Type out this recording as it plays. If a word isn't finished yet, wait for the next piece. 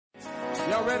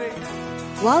Y'all ready?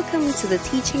 Welcome to the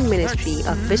teaching ministry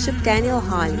of Bishop Daniel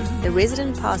Harley, the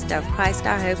resident pastor of Christ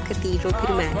Our Hope Cathedral,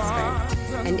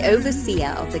 Pietermaritzburg, and overseer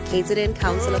of the KZN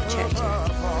Council of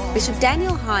Churches. Bishop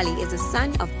Daniel Harley is the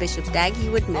son of Bishop Dag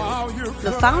Heward-Mills,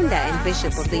 the founder and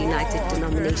bishop of the United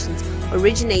Denominations,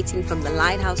 originating from the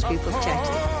Lighthouse Group of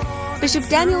Churches. Bishop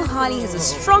Daniel Harley has a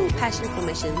strong passion for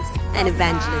missions and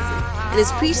evangelism and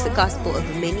has preached the gospel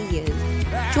over many years.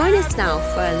 Join us now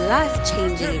for a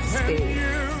life-changing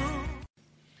experience.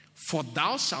 For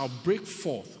thou shalt break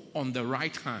forth on the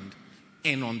right hand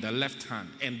and on the left hand,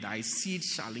 and thy seed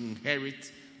shall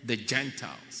inherit the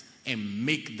Gentiles and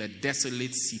make the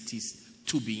desolate cities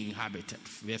to be inhabited.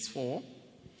 Verse 4.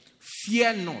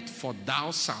 Fear not, for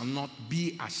thou shalt not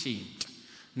be ashamed,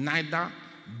 neither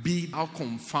be thou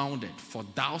confounded, for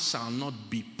thou shalt not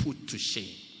be put to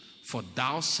shame. For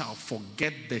thou shalt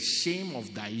forget the shame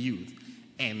of thy youth,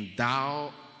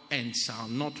 and shall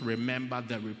not remember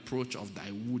the reproach of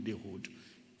thy widowhood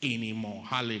anymore.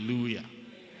 Hallelujah.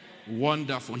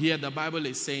 Wonderful. Here the Bible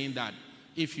is saying that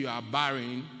if you are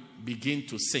barren, begin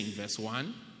to sing. Verse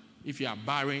 1. If you are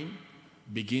barren,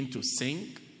 begin to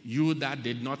sing. You that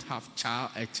did not have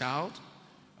a child,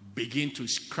 begin to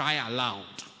cry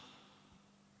aloud.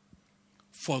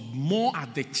 For more are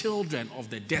the children of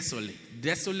the desolate.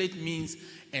 Desolate means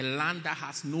a land that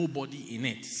has nobody in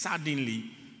it. Suddenly,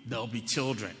 there will be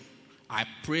children. I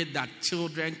pray that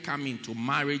children come into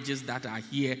marriages that are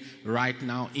here right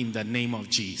now in the name of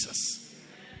Jesus.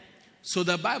 So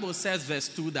the Bible says, verse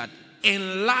 2, that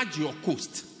enlarge your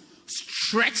coast,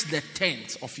 stretch the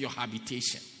tents of your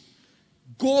habitation.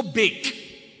 Go big,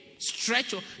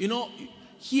 stretch your,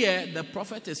 here the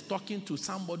prophet is talking to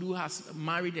somebody who has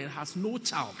married and has no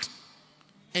child.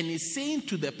 And he's saying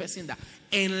to the person that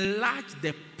enlarge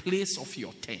the place of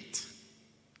your tent.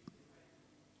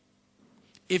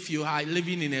 If you are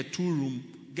living in a 2-room,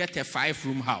 get a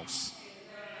 5-room house.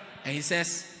 And he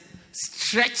says,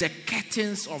 stretch the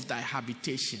curtains of thy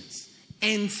habitations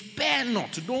and spare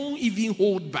not. Don't even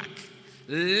hold back.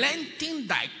 Lengthen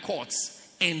thy cords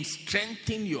and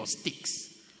strengthen your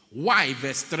sticks. Why?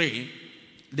 Verse 3.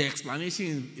 The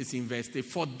explanation is in verse 3.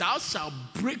 For thou shalt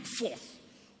break forth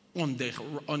on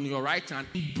your right hand,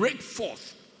 break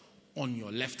forth on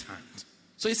your left hand.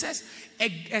 So it says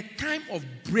a time of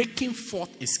breaking forth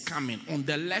is coming on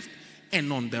the left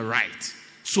and on the right.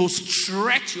 So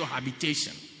stretch your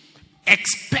habitation.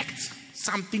 Expect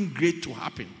something great to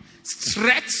happen.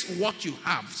 Stretch what you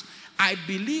have. I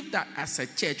believe that as a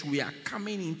church, we are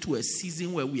coming into a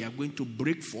season where we are going to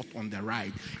break forth on the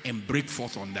right and break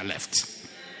forth on the left.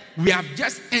 We have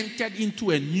just entered into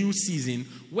a new season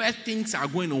where things are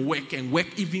going to work and work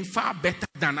even far better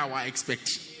than our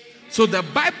expectation. So the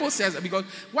Bible says, because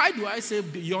why do I say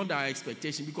beyond our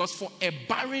expectation? Because for a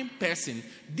barren person,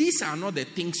 these are not the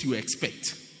things you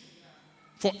expect.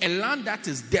 For a land that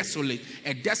is desolate,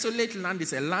 a desolate land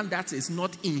is a land that is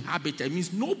not inhabited. It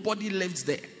means nobody lives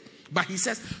there. But he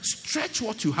says, stretch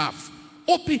what you have.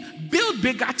 Open, build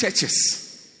bigger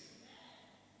churches.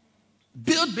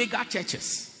 Build bigger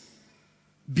churches.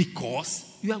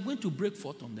 Because you are going to break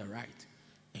forth on the right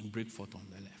and break forth on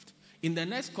the left. In the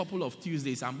next couple of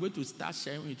Tuesdays, I'm going to start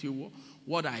sharing with you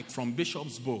what from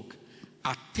Bishop's book,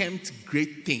 Attempt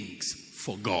Great Things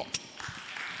for God.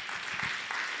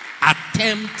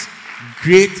 Attempt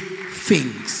great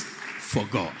things for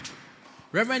God.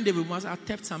 Reverend David, we must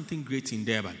attempt something great in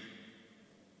Durban.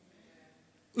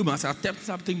 We must attempt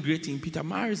something great in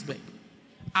Pietermaritzburg.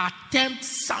 Attempt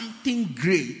something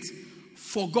great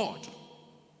for God.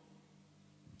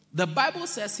 The Bible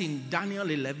says in Daniel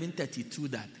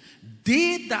 11:32 that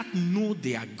they that know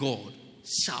their God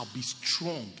shall be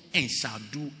strong and shall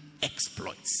do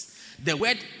exploits. The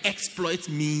word exploit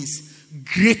means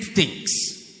great things.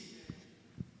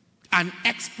 An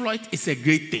exploit is a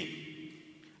great thing.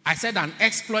 I said an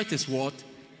exploit is what?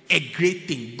 A great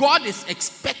thing. God is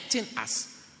expecting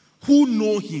us who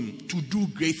know him to do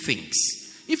great things.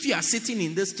 If you are sitting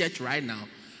in this church right now,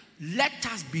 let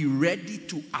us be ready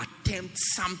to attempt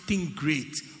something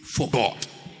great for God.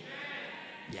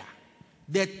 Yeah.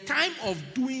 The time of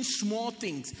doing small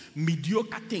things,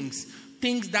 mediocre things,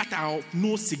 things that are of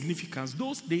no significance,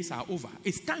 those days are over.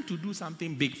 It's time to do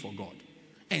something big for God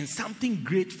and something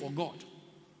great for God.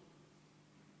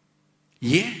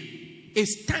 Yeah.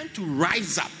 It's time to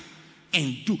rise up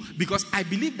and do, because I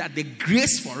believe that the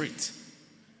grace for it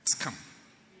has come.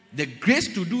 The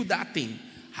grace to do that thing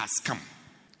has come.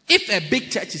 If a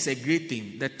big church is a great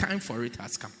thing, the time for it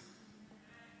has come.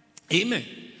 Amen.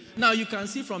 Now you can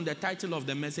see from the title of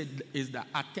the message is that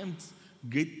attempt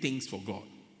great things for God.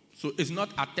 So it's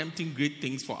not attempting great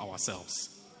things for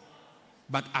ourselves.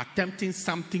 but attempting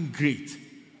something great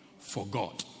for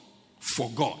God. For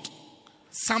God.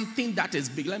 Something that is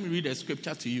big. Let me read a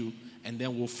scripture to you and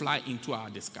then we'll fly into our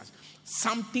discussion.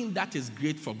 Something that is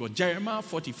great for God. Jeremiah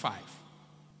 45.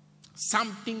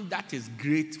 Something that is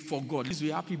great for God.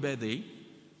 Please, happy birthday.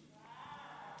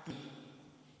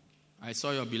 I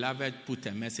saw your beloved put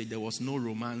a message. There was no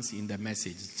romance in the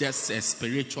message. Just a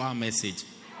spiritual message.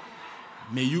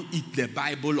 May you eat the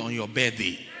Bible on your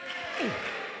birthday.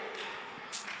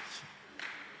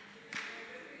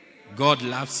 God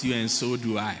loves you and so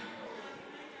do I.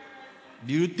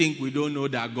 Do you think we don't know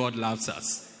that God loves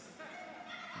us?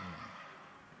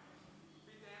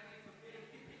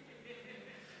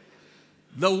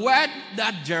 The word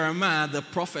that Jeremiah the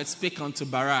prophet spake unto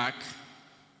Baruch,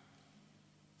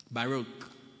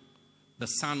 the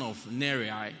son of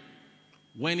Neri,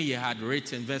 when he had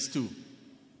written, verse 2.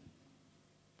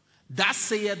 Thus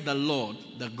saith the Lord,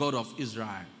 the God of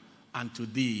Israel, unto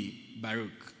thee,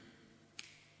 Baruch.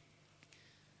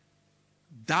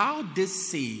 Thou didst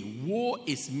say, woe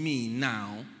is me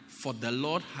now, for the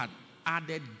Lord had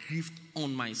added grief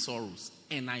on my sorrows,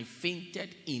 and I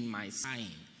fainted in my sighing,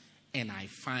 and I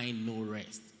find no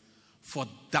rest. For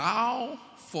thus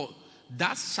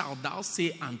shalt thou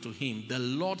say unto him, the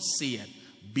Lord saith,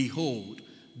 behold,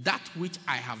 that which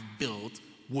I have built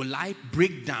will I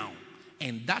break down,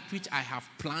 and that which I have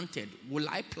planted will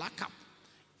I pluck up,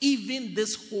 even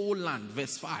this whole land.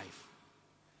 Verse 5.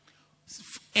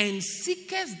 And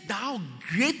seekest thou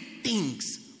great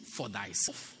things for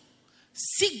thyself?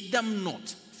 Seek them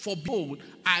not, for behold,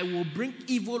 I will bring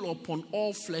evil upon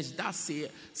all flesh, that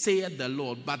saith the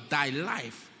Lord, but thy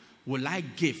life will I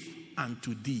give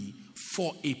unto thee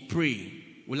for a prey.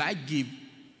 Will I give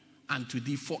unto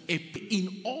thee for a prey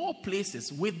in all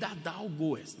places whither thou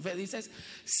goest. He says,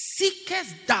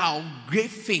 seekest thou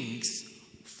great things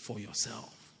for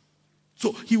yourself?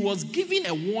 So he was giving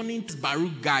a warning to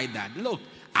Baruch guy that, look,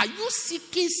 are you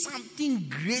seeking something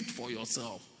great for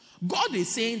yourself? God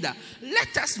is saying that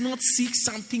let us not seek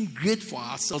something great for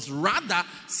ourselves, rather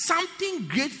something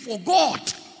great for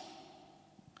God.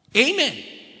 Amen.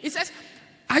 He says,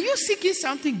 are you seeking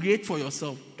something great for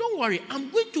yourself? Don't worry,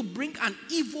 I'm going to bring an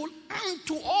evil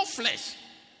unto all flesh.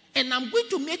 And I'm going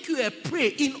to make you a prey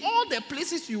in all the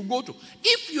places you go to.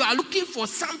 If you are looking for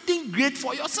something great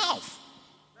for yourself.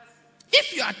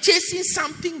 If you are chasing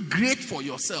something great for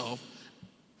yourself,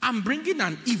 I'm bringing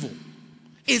an evil.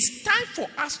 It's time for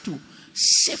us to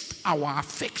shift our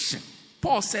affection.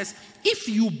 Paul says, if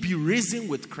you be risen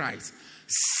with Christ,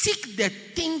 seek the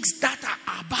things that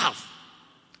are above.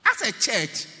 As a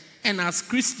church and as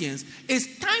Christians,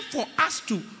 it's time for us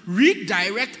to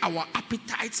redirect our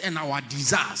appetites and our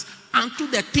desires unto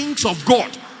the things of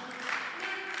God.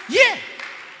 Yeah.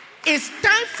 It's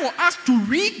time for us to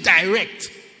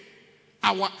redirect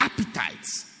our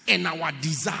appetites and our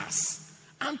desires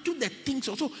unto the things.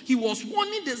 So he was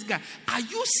warning this guy, are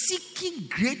you seeking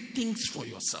great things for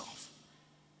yourself?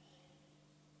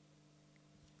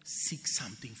 Seek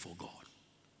something for God.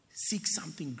 Seek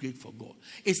something great for God.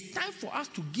 It's time for us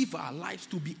to give our lives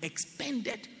to be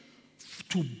expended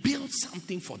to build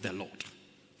something for the Lord.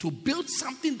 To build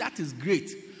something that is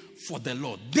great for the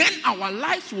Lord. Then our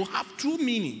lives will have true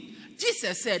meaning.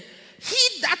 Jesus said,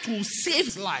 he that will save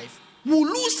his life will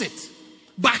lose it.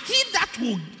 But he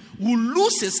that will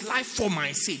lose his life for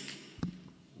my sake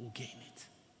will gain it.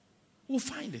 Will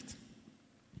find it.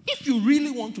 If you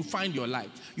really want to find your life,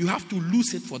 you have to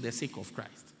lose it for the sake of Christ.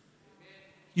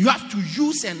 You have to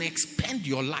use and expend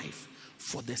your life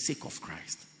for the sake of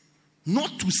Christ.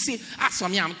 Not to say, as for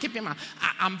me,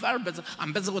 I'm very busy.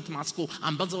 I'm busy with my school.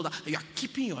 I'm busy with that. You are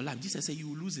keeping your life. Jesus said you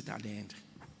will lose it at the end.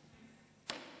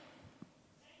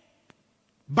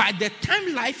 By the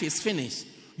time life is finished,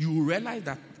 you will realize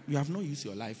that you have not used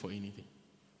your life for anything.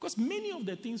 Because many of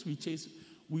the things we chase,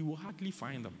 we will hardly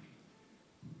find them.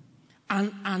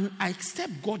 And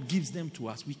except God gives them to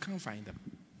us, we can't find them.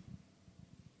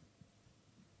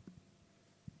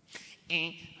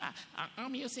 And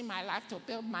I'm using my life to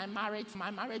build my marriage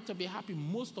to be happy.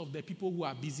 Most of the people who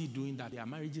are busy doing that, their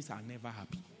marriages are never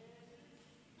happy.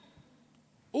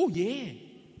 Oh, yeah.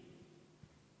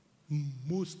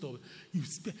 Most of you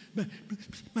spend.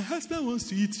 My husband wants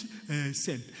to eat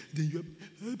sand. Then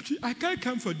I can't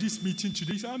come for this meeting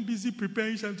today. So I'm busy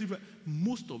preparing something.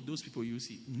 Most of those people you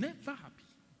see, never happy.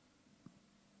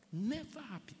 Never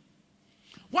happy.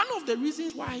 One of the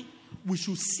reasons why we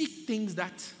should seek things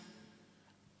that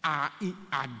are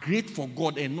great for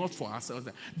God and not for ourselves.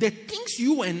 The things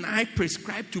you and I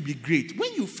prescribe to be great,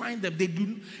 when you find them,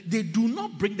 they do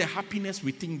not bring the happiness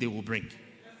we think they will bring.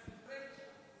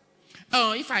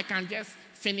 Oh, if I can just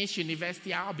finish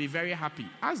university, I'll be very happy.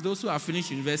 Ask those who have finished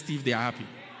university if they are happy.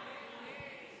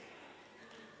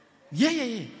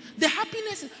 Yeah. The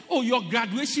happiness, your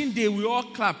graduation day, we all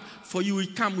clap for you. We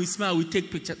come, we smile, we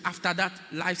take pictures. After that,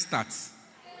 life starts.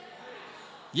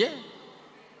 Yeah.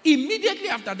 Immediately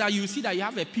after that, you see that you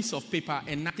have a piece of paper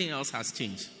and nothing else has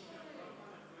changed.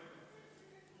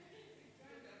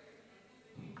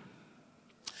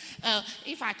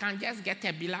 If I can just get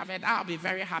a beloved, I'll be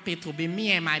very happy to be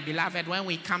me and my beloved when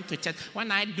we come to church.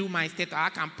 When I do my status, I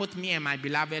can put me and my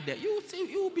beloved there. You see,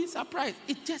 you'll be surprised.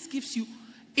 It just gives you,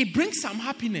 it brings some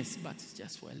happiness, but it's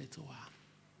just for a little while.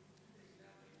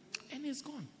 And it's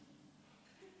gone.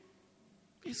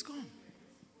 It's gone.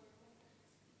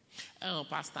 Oh,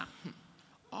 Pastor,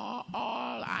 all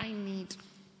I need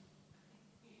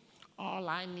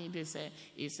is an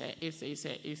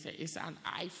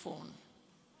iPhone.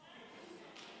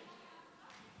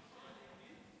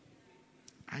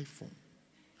 iPhone.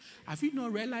 Have you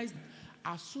not realized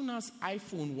as soon as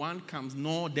iPhone 1 comes,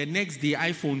 the next day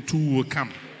iPhone 2 will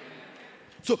come.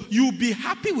 So you'll be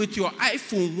happy with your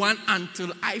iPhone 1 until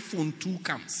iPhone 2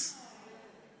 comes.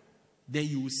 Then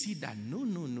you will see that no.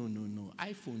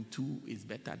 iPhone 2 is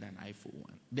better than iPhone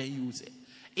 1. Then you will say,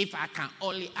 if I can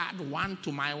only add 1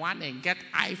 to my 1 and get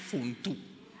iPhone 2.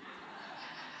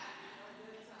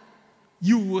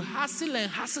 You will hustle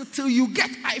and hustle till you get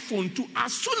iPhone 2.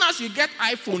 As soon as you get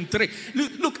iPhone 3,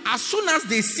 look, as soon as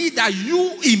they see that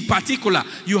you in particular,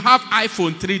 you have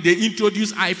iPhone 3, they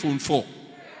introduce iPhone 4.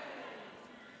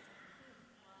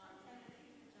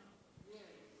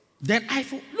 Then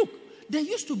iPhone, look, there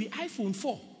used to be iPhone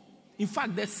 4. In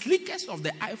fact, the slickest of the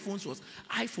iPhones was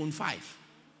iPhone 5.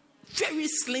 Very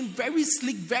slim, very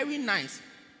sleek, very nice.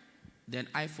 Then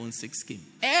iPhone 6 came.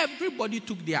 Everybody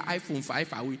took their iPhone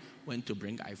 5 away, went to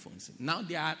bring iPhone 6. Now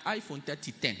they are iPhone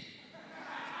 3010.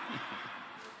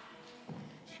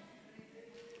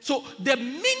 So the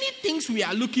many things we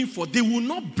are looking for, they will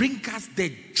not bring us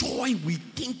the joy we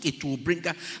think it will bring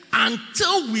us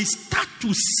until we start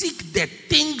to seek the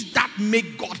things that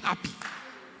make God happy.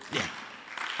 Yeah.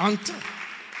 Until.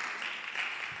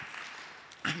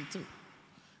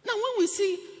 Now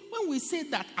when we say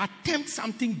that attempt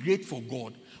something great for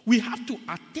God, we have to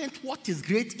attempt what is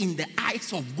great in the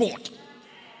eyes of God.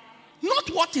 Not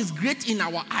what is great in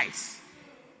our eyes.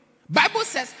 Bible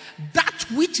says that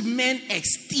which men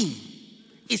esteem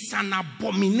is an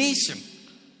abomination.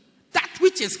 That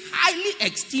which is highly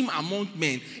esteemed among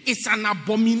men is an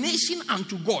abomination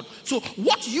unto God. So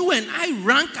what you and I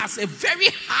rank as a very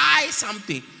high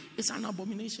something is an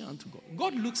abomination unto God.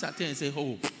 God looks at it and says,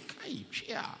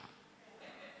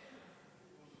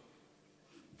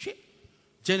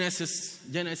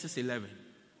 Genesis 11.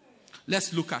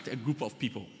 Let's look at a group of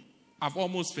people. I've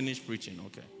almost finished preaching,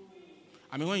 okay?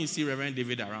 I mean, when you see Reverend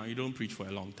David around, you don't preach for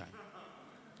a long time.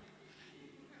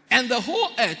 And the whole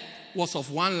earth was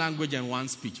of one language and one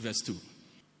speech, verse 2.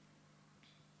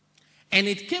 And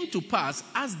it came to pass,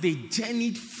 as they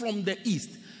journeyed from the east,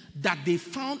 that they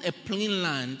found a plain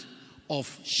land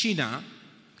of Shinar,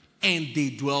 and they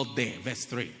dwelt there, verse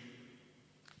 3.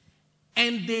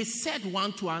 And they said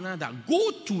one to another,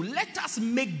 go to, let us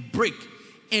make brick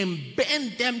and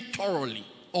burn them thoroughly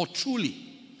or truly.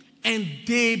 And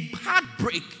they had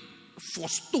brick for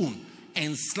stone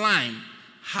and slime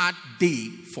had they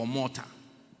for mortar.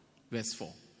 Verse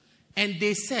 4. And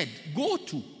they said, go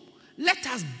to, let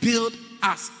us build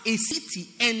us a city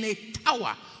and a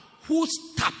tower whose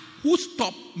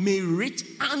top may reach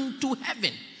unto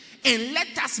heaven. And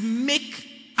let us make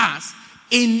us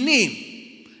a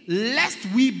name, lest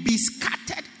we be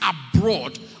scattered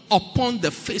abroad upon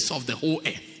the face of the whole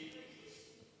earth.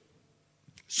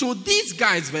 So these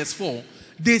guys, verse 4,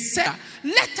 they said,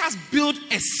 let us build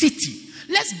a city.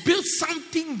 Let's build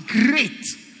something great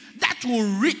that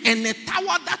will reach, and a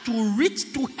tower that will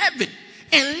reach to heaven.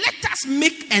 And let us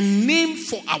make a name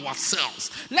for ourselves.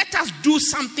 Let us do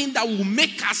something that will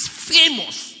make us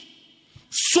famous,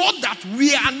 so that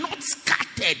we are not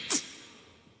scattered.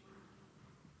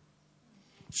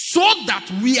 So that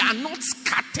we are not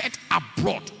scattered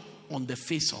abroad on the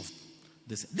face of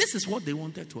this. This is what they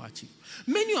wanted to achieve.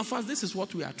 Many of us, this is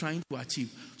what we are trying to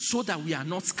achieve, so that we are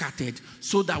not scattered,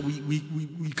 so that we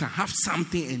can have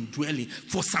something indwelling,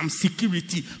 for some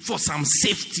security, for some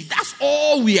safety. That's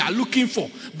all we are looking for.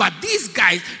 But these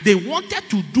guys, they wanted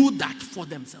to do that for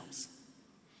themselves.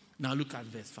 Now look at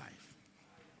verse 5.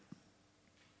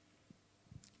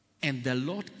 And the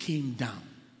Lord came down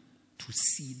to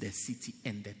see the city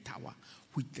and the tower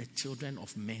which the children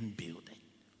of men building.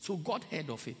 So God heard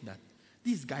of it, that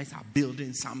these guys are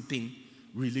building something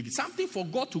really good. Something for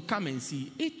God to come and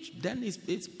see, then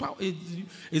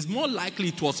it's more likely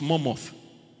it was mammoth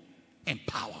and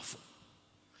powerful.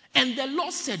 And the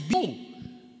Lord said, no,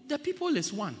 the people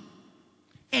is one.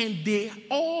 And they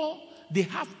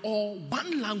have all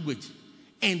one language.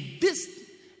 And this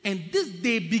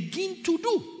they begin to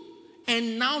do.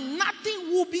 And now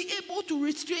nothing will be able to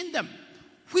restrain them,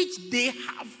 which they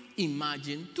have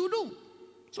imagined to do.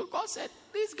 So God said,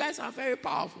 these guys are very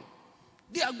powerful.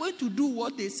 They are going to do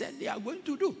what they said they are going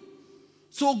to do.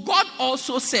 So God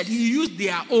also said, he used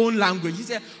their own language. He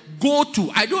said, go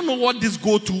to. I don't know what this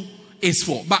go to is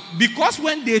for. But because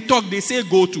when they talk, they say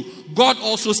go to. God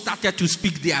also started to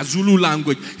speak their Zulu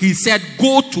language. He said,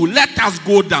 go to. Let us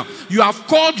go down. You have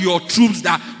called your troops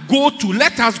that go to.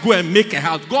 Let us go and make a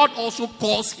house. God also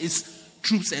calls his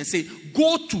troops and say,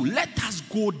 go to. Let us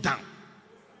go down.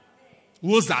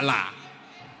 Wozala.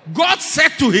 God said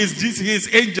to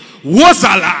his angel,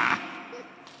 Wozala.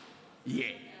 Yeah.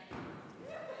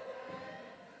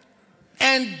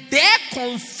 And they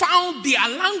confound their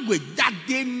language that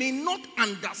they may not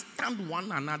understand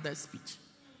one another's speech.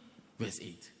 Verse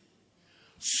 8.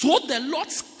 So the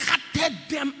Lord scattered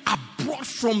them abroad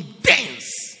from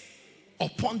thence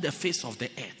upon the face of the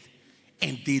earth,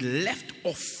 and they left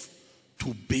off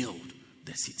to build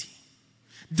the city.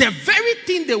 The very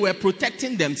thing they were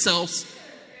protecting themselves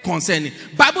concerning.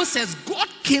 Bible says God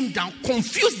came down,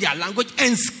 confused their language,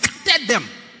 and scattered them,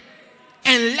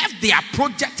 and left their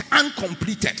project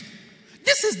uncompleted.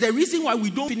 This is the reason why we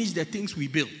don't finish the things we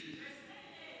build.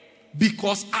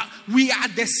 Because we are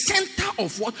the center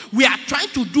of what? We are trying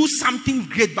to do something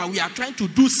great, but we are trying to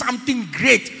do something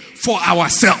great for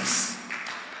ourselves.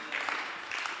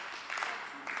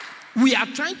 We are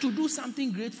trying to do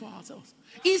something great for ourselves.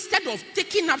 Instead of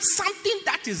taking up something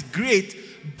that is great,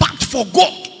 but for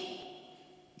God.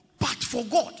 But for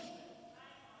God.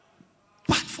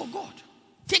 But for God.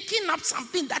 Taking up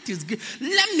something that is great.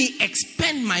 Let me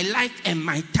expend my life and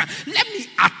my time. Let me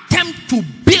attempt to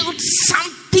build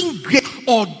something great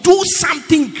or do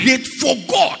something great for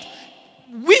God.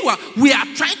 We are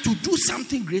trying to do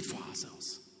something great for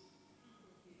ourselves.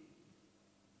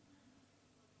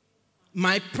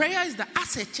 My prayer is that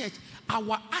as a church,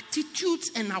 our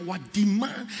attitudes and our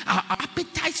demand, our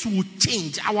appetites will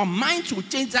change. Our minds will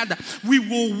change. That we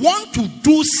will want to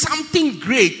do something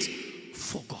great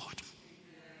for God.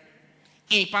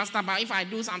 Hey, Pastor, but if I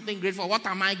do something great for, what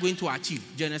am I going to achieve?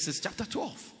 Genesis chapter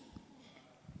 12.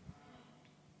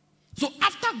 So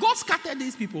after God scattered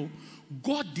these people,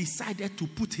 God decided to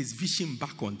put his vision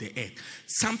back on the earth.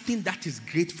 Something that is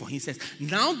great for him. He says,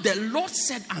 now the Lord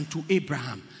said unto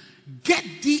Abraham, get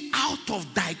thee out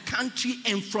of thy country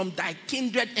and from thy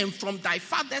kindred and from thy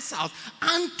father's house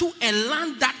unto a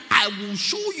land that I will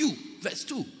show you. Verse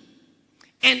 2.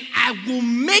 And I will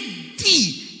make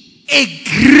thee a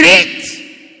great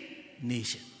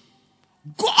nation.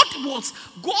 God's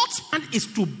plan is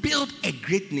to build a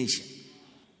great nation.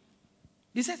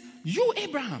 He says, you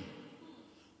Abraham,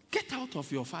 get out of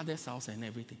your father's house and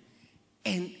everything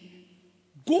and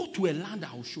go to a land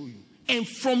I will show you. And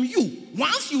from you,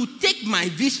 once you take my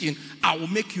vision, I will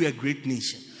make you a great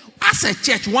nation. As a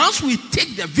church, once we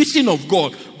take the vision of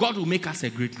God, God will make us a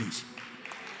great nation.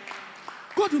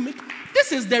 God will make.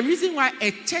 This is the reason why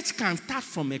a church can start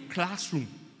from a classroom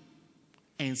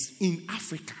and in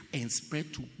Africa and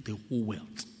spread to the whole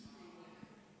world.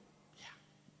 Yeah.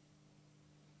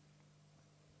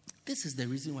 This is the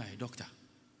reason why, doctor.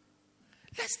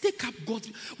 Let's take up God's.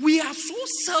 We are so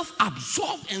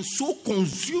self-absorbed and so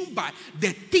consumed by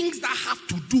the things that have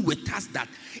to do with us that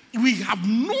we have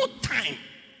no time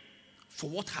for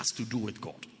what has to do with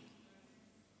God.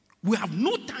 We have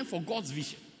no time for God's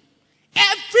vision.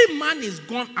 Every man is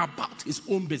gone about his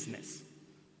own business.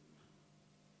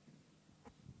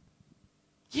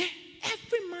 Yeah,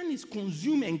 every man is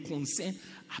consumed and concerned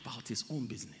about his own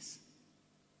business.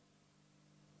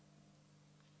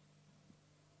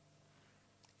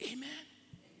 Amen.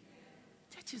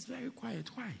 Church is very quiet.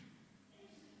 Why?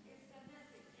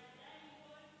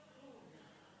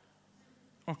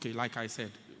 Okay, like I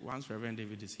said, once Reverend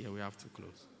David is here, we have to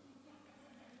close.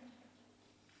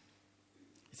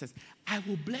 He says, I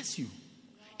will bless you.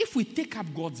 If we take up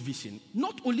God's vision,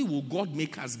 not only will God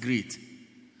make us great,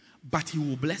 but he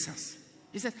will bless us.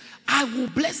 He says, I will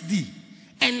bless thee,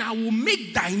 and I will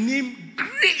make thy name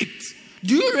great.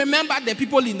 Do you remember the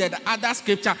people in the other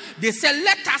scripture? They said,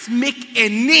 let us make a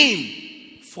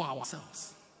name for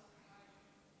ourselves.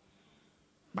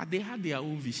 But they had their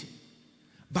own vision.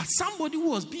 But somebody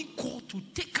who was being called to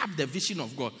take up the vision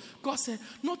of God, God said,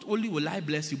 not only will I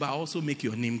bless you, but I also make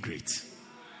your name great.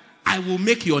 I will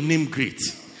make your name great.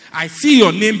 I see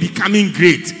your name becoming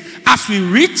great as we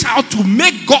reach out to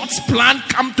make God's plan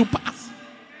come to pass.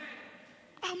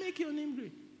 I'll make your name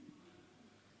great.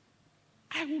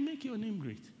 I will make your name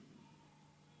great.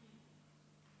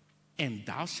 And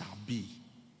thou shalt be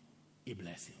a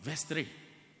blessing. Verse 3.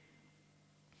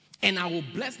 And I will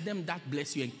bless them that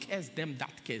bless you and curse them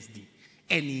that curse thee.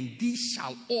 And in thee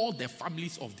shall all the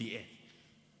families of the earth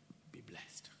be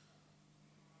blessed.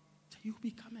 So you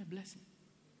become a blessing.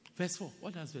 Verse 4.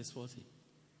 What does verse 4 say?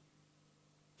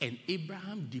 And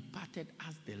Abraham departed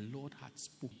as the Lord had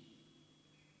spoken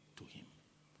to him.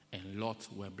 And Lot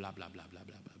were blah, blah, blah, blah, blah,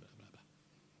 blah, blah, blah, blah.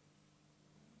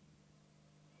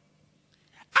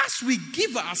 As we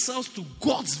give ourselves to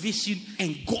God's vision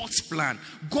and God's plan,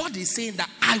 God is saying that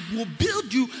I will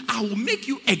build you, I will make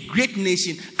you a great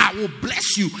nation, I will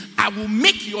bless you, I will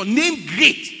make your name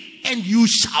great, and you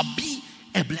shall be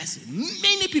a blessing.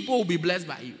 Many people will be blessed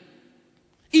by you.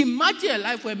 Imagine a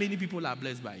life where many people are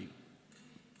blessed by you.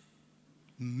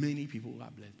 Many people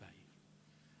are blessed by you.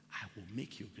 I will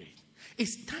make you great.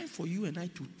 It's time for you and I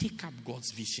to take up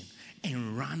God's vision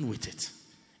and run with it.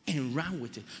 And run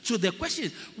with it. So the question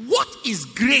is, what is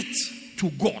great to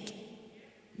God?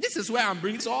 This is where I'm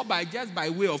bringing it all by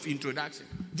way of introduction,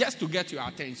 just to get your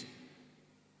attention.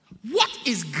 What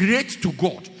is great to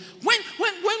God? When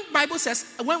Bible says,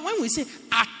 when we say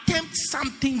attempt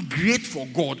something great for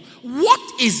God,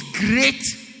 what is great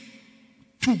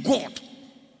to God?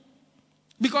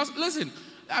 Because listen,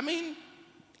 I mean,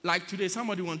 like today,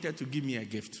 somebody wanted to give me a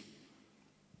gift.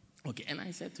 Okay, and I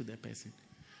said to the person,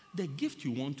 the gift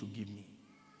you want to give me,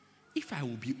 if I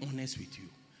will be honest with you,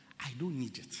 I don't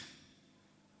need it.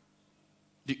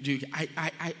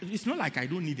 It's not like I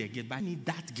don't need a gift, but I need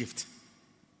that gift.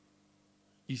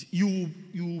 You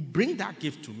bring that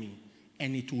gift to me,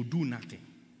 and it will do nothing.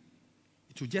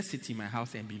 It will just sit in my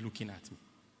house and be looking at me.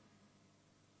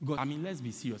 God, I mean, let's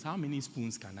be serious. How many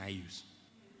spoons can I use?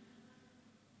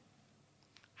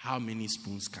 How many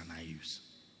spoons can I use?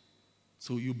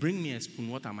 So you bring me a spoon,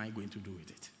 what am I going to do with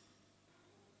it?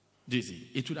 Do you see?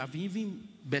 It would have been even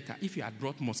better if you had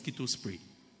brought mosquito spray.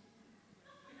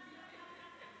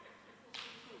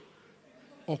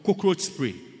 Or cockroach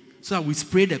spray. So that we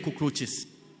spray the cockroaches.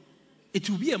 It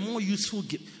will be a more useful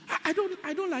gift. I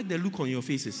don't like the look on your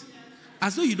faces.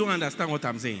 As though you don't understand what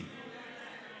I'm saying.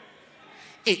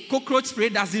 A cockroach spray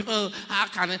doesn't, how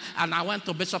can I? And I went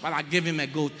to Bishop and I gave him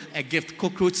a gift,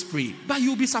 cockroach spray. But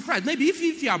you'll be surprised. Maybe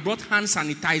if you have brought hand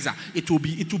sanitizer, it will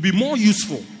be more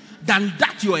useful than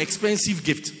that your expensive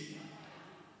gift.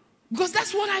 Because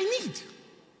that's what I need.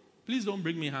 Please don't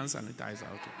bring me hand sanitizer.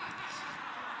 Okay.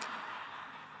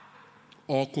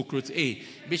 Or cockroach. Hey,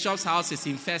 Bishop's house is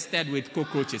infested with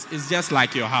cockroaches. It's just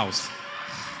like your house.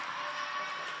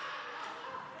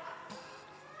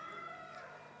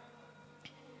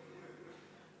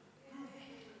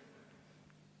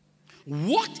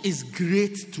 What is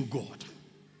great to God?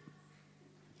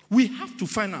 We have to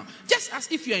find out. Just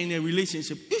as if you are in a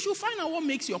relationship, you should find out what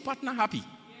makes your partner happy. You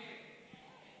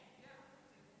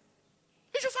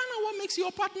should find out what makes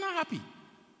your partner happy.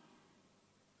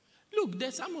 Look,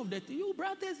 there's some of the you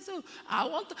brothers. So I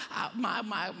want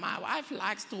my wife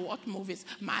likes to watch movies.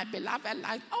 My beloved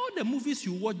likes all the movies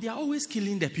you watch. They are always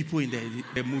killing the people in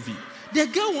the movie. The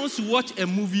girl wants to watch a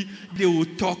movie. They will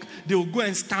talk. They will go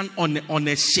and stand on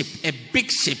a ship, a big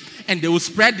ship, and they will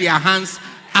spread their hands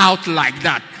out like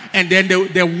that. And then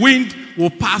the wind will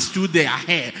pass through their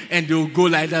hair, and they will go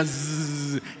like that.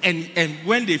 Zzz, and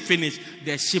when they finish,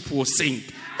 the ship will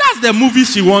sink. That's the movie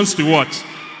she wants to watch.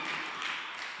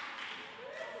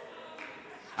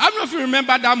 I don't know if you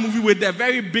remember that movie with the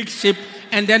very big ship,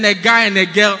 and then a guy and a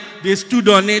girl, they stood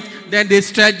on it, then they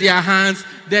stretched their hands,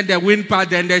 then the wind passed,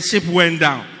 then the ship went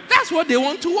down. That's what they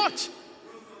want to watch.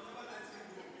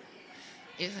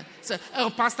 So,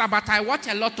 Pastor, but I watch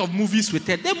a lot of movies with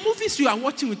her. The movies you are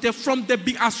watching with her from the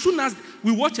big, as soon as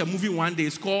we watch a movie one day,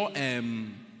 it's called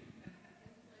Den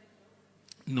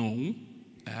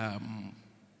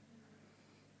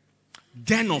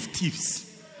of Thieves.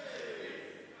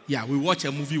 Yeah, we watch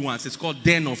a movie once. It's called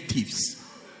Den of Thieves.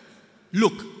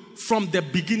 Look, from the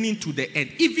beginning to the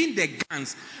end, even the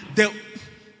guns, the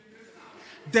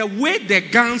way the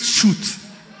guns shoot,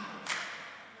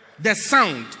 the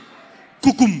sound,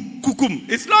 kukum, kukum.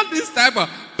 It's not this type of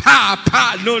pa,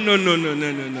 pa. No.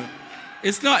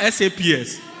 It's not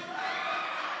SAPS.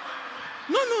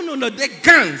 No. The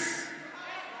guns.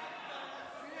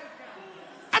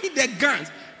 I mean the guns.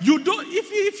 You don't.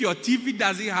 If your TV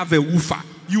doesn't have a woofer,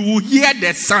 you will hear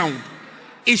the sound.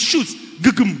 It shoots.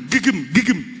 Gigum, gigum,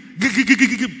 gigum,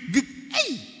 gigum.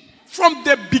 Hey, from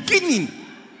the beginning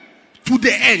to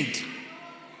the end.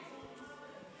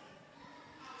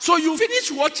 So you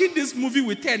finish watching this movie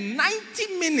with her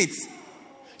 90 minutes.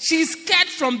 She's scared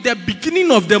from the beginning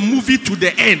of the movie to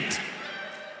the end.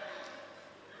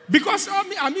 Because,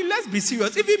 I mean, let's be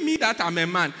serious. Even me that I'm a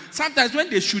man, sometimes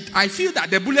when they shoot, I feel that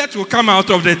the bullet will come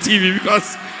out of the TV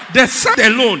because the sound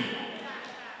alone.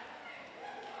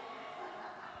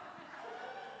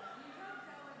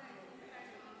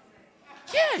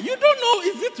 Yeah, you don't know,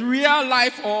 is it real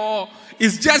life or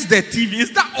is just the TV?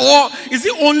 Is that, or is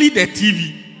it only the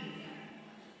TV?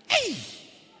 Hey!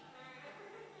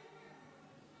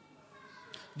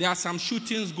 There are some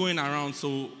shootings going around,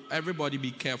 so everybody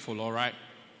be careful, all right?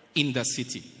 In the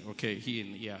city, okay?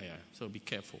 Yeah. So be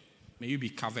careful. May you be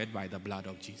covered by the blood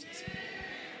of Jesus.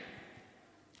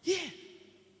 Yeah.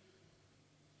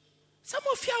 Some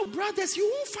of your brothers, you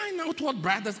won't find out what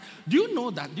brothers. Do you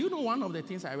know that? Do you know one of the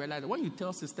things I realized? When you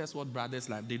tell sisters what brothers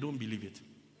like, they don't believe it.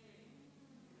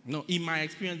 No, in my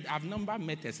experience, I've never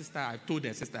met a sister. I've told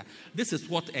a sister, this is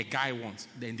what a guy wants.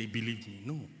 Then they believe me.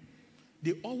 No.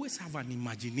 They always have an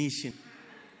imagination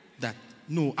that,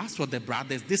 no, as for the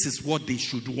brothers, this is what they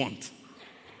should want.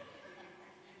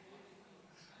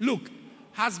 Look,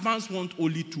 husbands want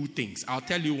only two things. I'll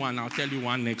tell you one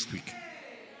next week.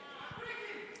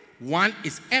 One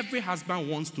is every husband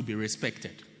wants to be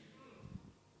respected.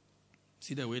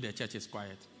 See the way the church is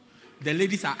quiet. The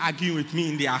ladies are arguing with me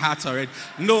in their hearts already.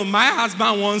 No, my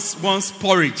husband wants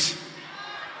porridge.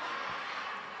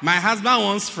 My husband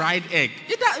wants fried egg.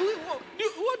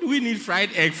 What do we need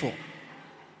fried egg for?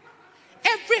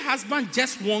 Every husband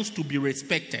just wants to be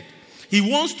respected. He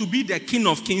wants to be the king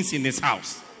of kings in his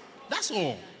house. That's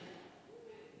all.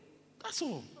 That's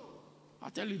all. I'll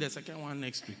tell you the second one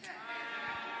next week.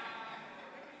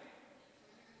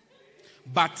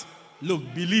 But look,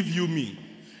 believe you me,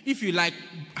 if you like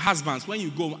husbands, when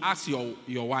you go ask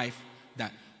your wife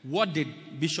that what did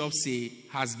Bishop say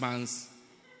husbands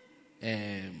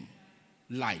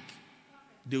like,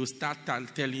 they will start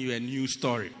telling you a new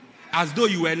story as though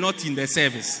you were not in the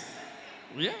service.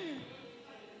 Yeah.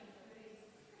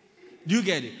 Do you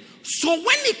get it? So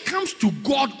when it comes to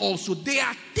God also, there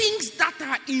are things that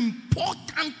are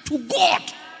important to God.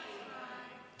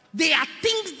 There are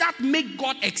things that make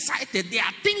God excited. There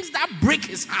are things that break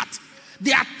his heart.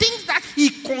 There are things that he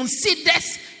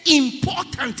considers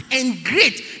important and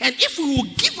great. And if we will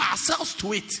give ourselves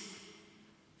to it,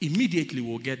 immediately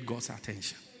we'll get God's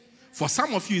attention. For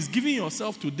some of you, it's giving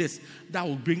yourself to this that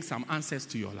will bring some answers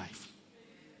to your life.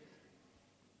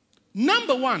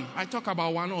 Number one, I talk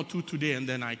about one or two today and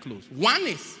then I close. One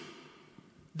is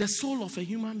the soul of a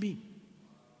human being.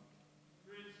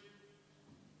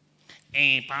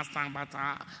 Pastor, but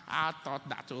I thought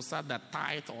that was the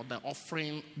tithe or the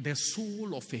offering. The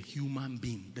soul of a human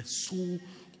being. The soul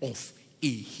of a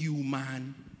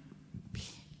human being.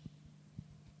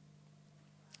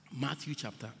 Matthew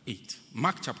chapter 8.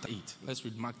 Mark chapter 8. Let's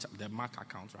read the Mark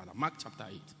account rather. Mark chapter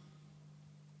 8.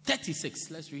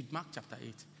 36. Let's read Mark chapter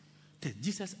 8.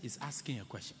 Jesus is asking a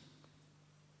question.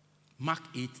 Mark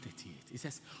 8:38. He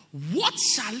says, what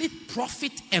shall it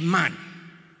profit a man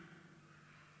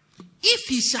if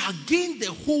he shall gain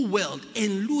the whole world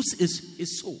and lose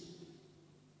his soul?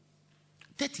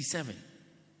 37.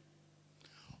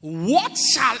 What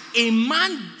shall a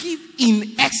man give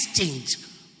in exchange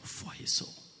for his soul?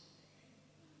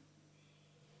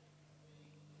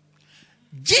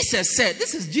 Jesus said,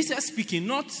 this is Jesus speaking,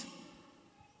 not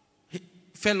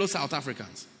fellow South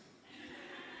Africans.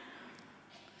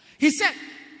 He said,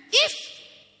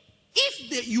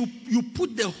 if you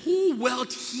put the whole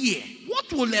world here,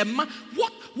 what will a man,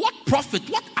 what profit,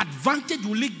 what advantage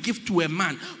will it give to a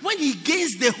man when he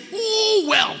gains the whole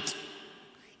world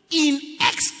in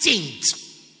exchange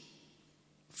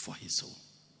for his soul?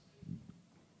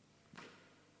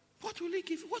 What will it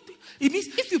give? It means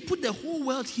if you put the whole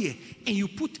world here and you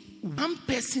put one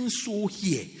person's soul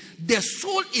here, the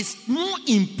soul is more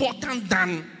important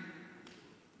than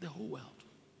the whole world.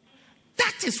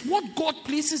 That is what God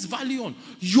places value on.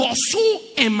 Your soul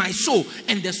and my soul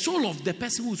and the soul of the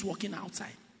person who is walking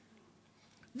outside.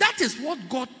 That is what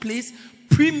God places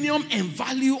premium and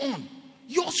value on.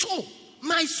 Your soul,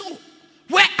 my soul.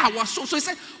 Where our soul. So he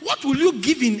said, what will you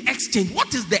give in exchange?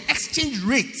 What is the exchange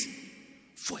rate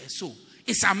for a soul?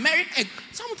 It's American.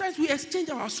 Sometimes we exchange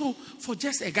our soul for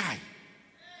just a guy.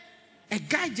 A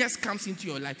guy just comes into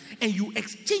your life and you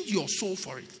exchange your soul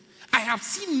for it. I have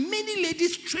seen many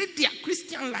ladies trade their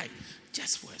Christian life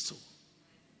just for a soul.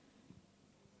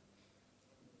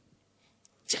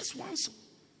 Just one soul.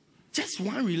 Just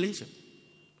one relation.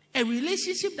 A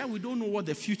relationship that we don't know what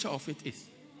the future of it is.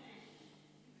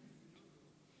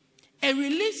 A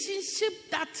relationship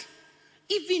that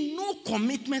even no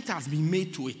commitment has been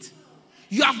made to it.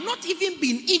 You have not even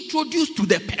been introduced to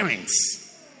the parents.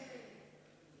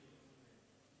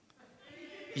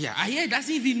 Yeah, I hear he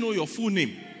doesn't even know your full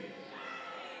name.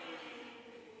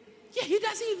 Yeah, he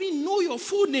doesn't even know your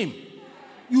full name.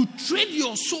 You trade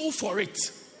your soul for it.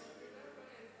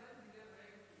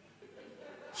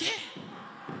 Yeah.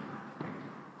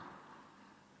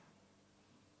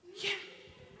 Yeah.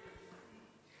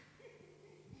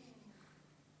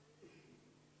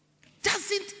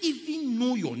 Doesn't even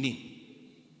know your name.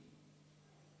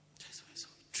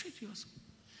 Trade your soul.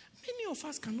 Many of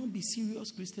us cannot be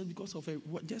serious Christians because of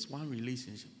just one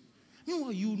relationship.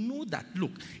 Meanwhile, you know that,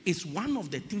 look, it's one of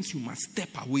the things you must step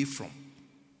away from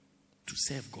to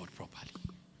serve God properly.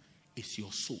 It's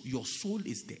your soul. Your soul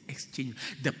is the exchange.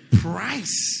 The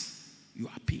price you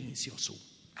are paying is your soul.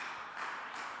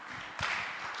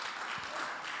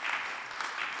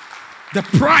 The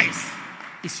price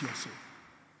is your soul.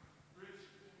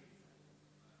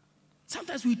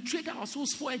 Sometimes we trade our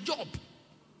souls for a job.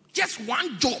 Just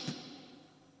one job.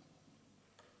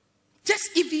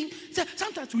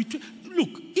 Sometimes we trade. Look,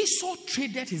 Esau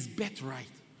traded his birthright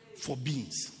for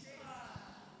beans.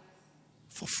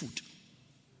 For food.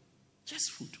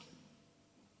 Just food.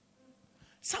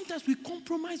 Sometimes we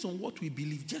compromise on what we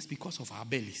believe just because of our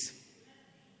bellies.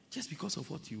 Just because of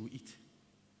what you eat.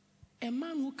 A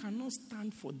man who cannot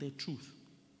stand for the truth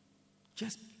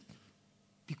just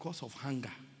because of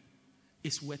hunger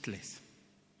is worthless.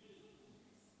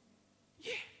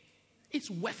 Yeah. It's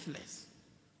worthless.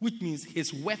 Which means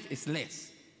his worth is less.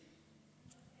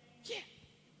 Yeah.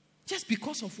 Just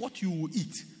because of what you will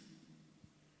eat.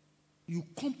 You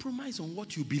compromise on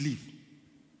what you believe.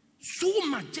 So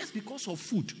much just because of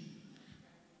food.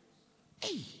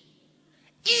 Hey.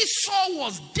 Esau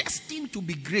was destined to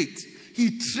be great.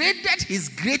 He traded his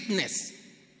greatness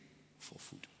for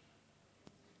food.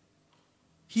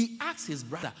 He asked his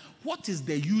brother, what is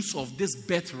the use of this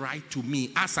birthright to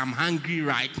me as I'm hungry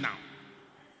right now?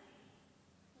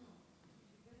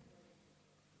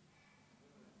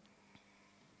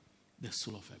 The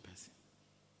soul of a person.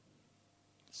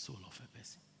 Soul of a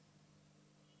person.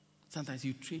 Sometimes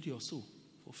you trade your soul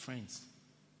for friends.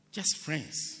 Just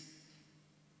friends.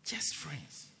 Just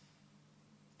friends.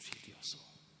 Trade your soul.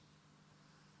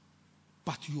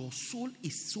 But your soul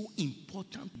is so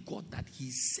important to God that he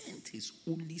sent his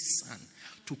only son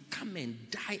to come and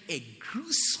die a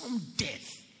gruesome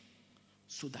death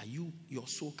so that your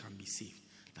soul can be saved,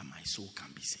 that my soul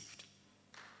can be saved.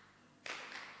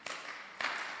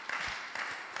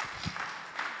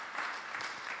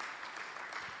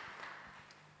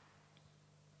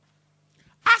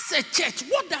 As a church,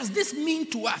 what does this mean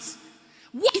to us?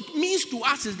 What it means to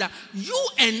us is that you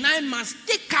and I must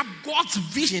take up God's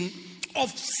vision of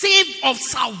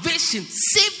salvation,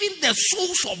 saving the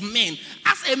souls of men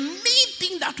as a main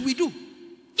thing that we do.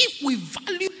 If we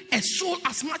value a soul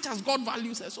as much as God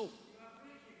values a soul.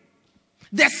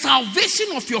 The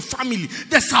salvation of your family,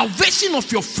 the salvation of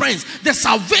your friends, the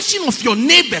salvation of your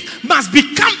neighbors must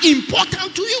become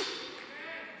important to you.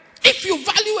 If you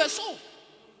value a soul.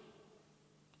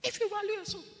 If you value a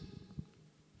soul.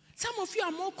 Some of you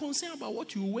are more concerned about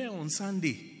what you wear on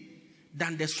Sunday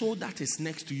than the soul that is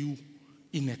next to you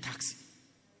in a taxi.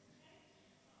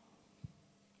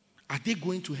 Are they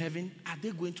going to heaven? Are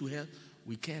they going to hell?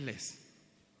 We care less.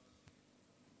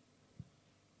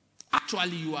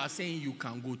 Actually, you are saying you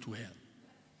can go to hell.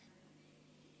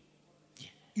 Yeah.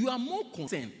 You are more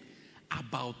concerned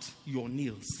about your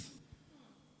nails.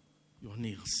 Your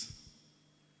nails.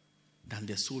 Than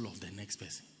the soul of the next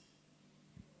person.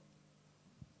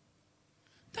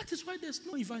 That is why there's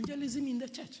no evangelism in the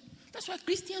church. That's why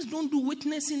Christians don't do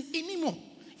witnessing anymore.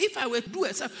 If I were to do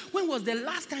a when was the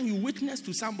last time you witnessed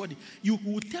to somebody? You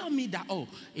would tell me that,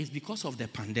 it's because of the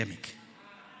pandemic.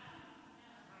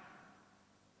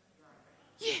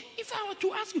 Yeah, if I were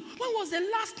to ask you, when was the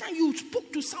last time you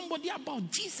spoke to somebody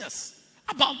about Jesus,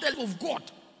 about the love of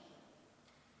God?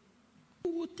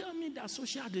 You would tell me that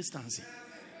social distancing.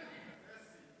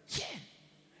 Yeah.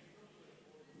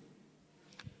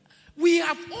 We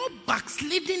have all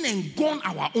backslidden and gone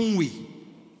our own way.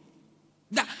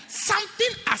 That something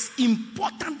as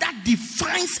important that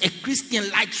defines a Christian,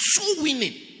 like soul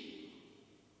winning,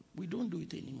 we don't do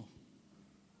it anymore.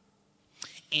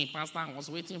 Hey, Pastor, I was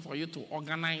waiting for you to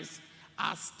organize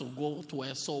us to go to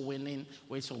a soul winning.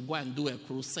 We shall go and do a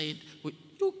crusade.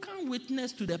 You can't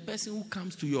witness to the person who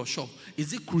comes to your shop.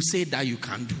 Is it crusade that you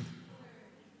can do?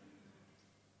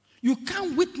 You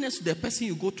can't witness to the person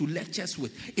you go to lectures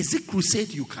with. Is it crusade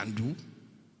you can do?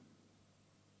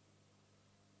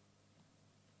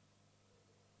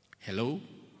 Hello?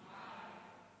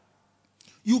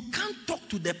 You can't talk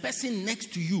to the person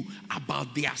next to you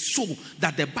about their soul,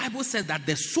 that the Bible says that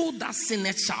the soul that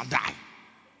sinneth shall die.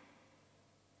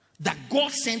 That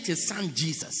God sent his son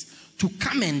Jesus to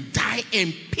come and die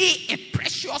and pay a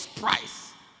precious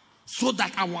price so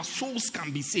that our souls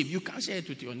can be saved. You can't share it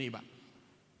with your neighbor.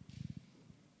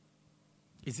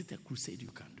 Is it a crusade you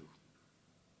can do?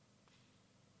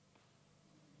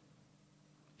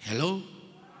 Hello?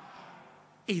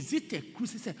 Is it a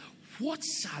crusade? What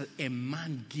shall a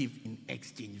man give in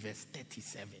exchange? Verse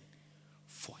 37.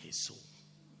 For his soul.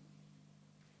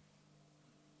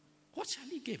 What shall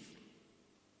he give?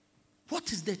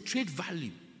 What is the trade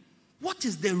value? What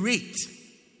is the rate?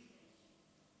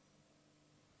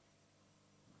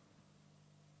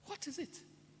 What is it?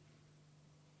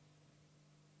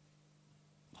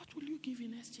 What will you give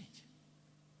in exchange?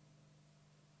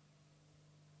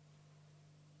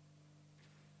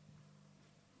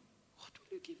 What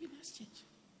will you give in exchange?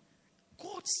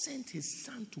 God sent his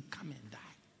son to come and die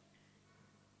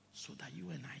so that you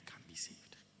and I can be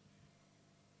saved.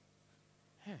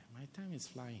 Hey, my time is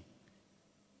flying.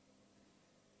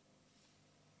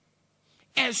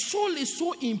 A soul is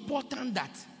so important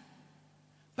that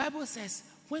Bible says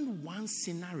when one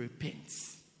sinner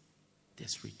repents,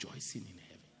 there's rejoicing in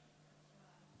heaven.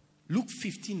 Luke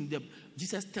 15,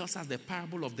 Jesus tells us the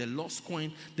parable of the lost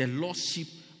coin, the lost sheep,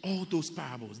 all those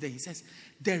parables. Then he says,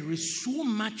 there is so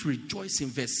much rejoicing,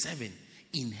 verse 7,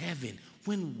 in heaven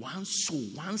when one soul,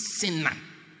 one sinner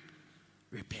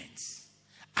repents.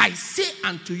 I say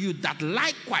unto you that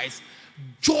likewise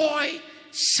joy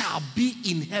shall be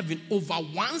in heaven over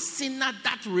one sinner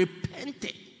that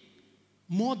repented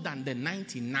more than the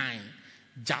 99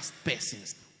 just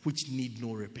persons which need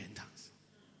no repentance.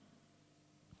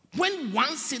 When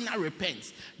one sinner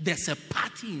repents, there's a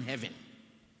party in heaven.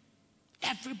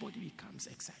 Everybody becomes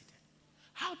excited.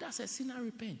 How does a sinner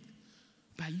repent?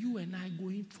 By you and I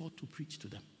going forth to preach to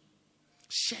them,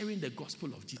 sharing the gospel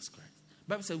of Jesus Christ. The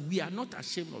Bible says we are not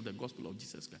ashamed of the gospel of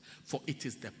Jesus Christ, for it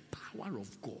is the power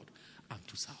of God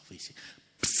unto salvation.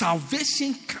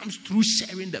 Salvation comes through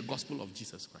sharing the gospel of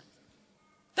Jesus Christ.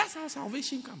 That's how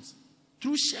salvation comes.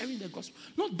 Through sharing the gospel.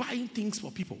 Not buying things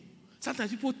for people.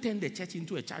 Sometimes people turn the church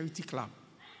into a charity club.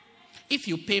 If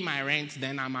you pay my rent,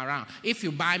 then I'm around. If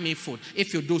you buy me food,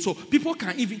 if you do so, people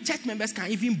can even, church members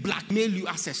can even blackmail you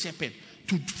as a shepherd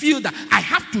to feel that I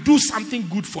have to do something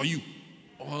good for you.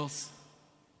 Or else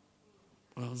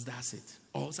that's it.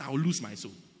 Or else I'll lose my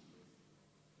soul.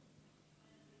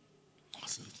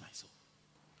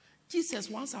 Jesus,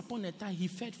 once upon a time, he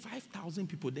fed 5,000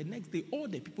 people. The next day, all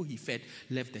the people he fed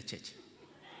left the church.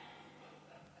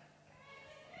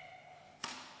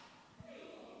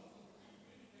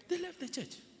 They left the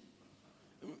church.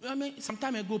 I mean, some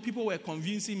time ago, people were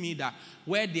convincing me that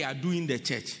where they are doing the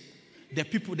church,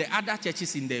 the other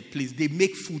churches in the place, they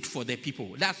make food for the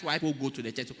people. That's why people go to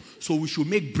the church. So we should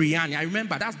make biryani. I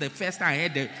remember that's the first time I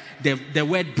heard the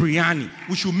word biryani.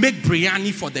 We should make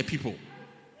biryani for the people.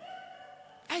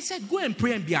 I said, go and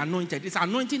pray and be anointed. It's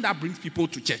anointing that brings people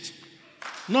to church.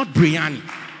 Not biryani.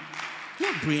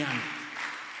 Not biryani.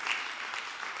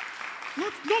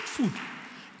 Not food.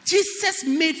 Jesus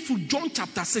made food. John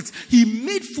chapter 6. He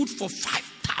made food for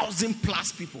 5,000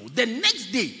 plus people. The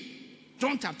next day,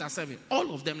 John chapter 7,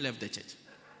 all of them left the church.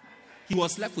 He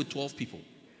was left with 12 people.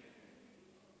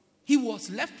 He was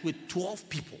left with 12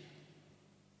 people.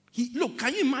 Look,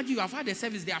 can you imagine? You have had a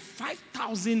service. There are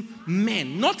 5,000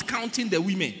 men, not counting the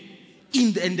women,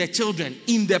 and the children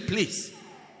in the place.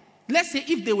 Let's say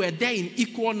if they were there in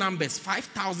equal numbers,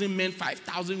 5,000 men,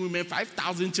 5,000 women,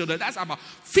 5,000 children, that's about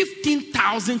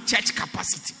 15,000 church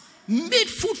capacity. Made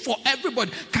food for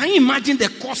everybody. Can you imagine the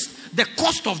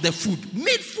cost of the food?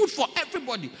 Made food for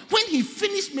everybody. When he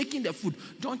finished making the food,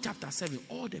 John chapter 7,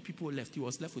 all the people left. He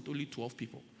was left with only 12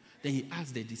 people. Then he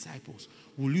asked the disciples,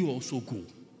 will you also go?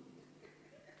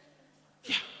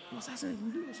 Yeah, he was asking,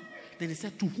 will you also? Then he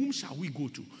said, to whom shall we go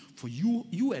to? For you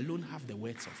alone have the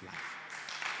words of life.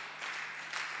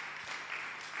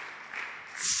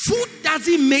 Food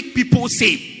doesn't make people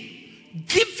saved.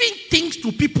 Giving things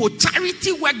to people,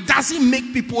 charity work doesn't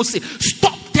make people saved.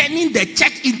 Stop turning the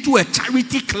church into a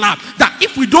charity club. That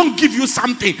if we don't give you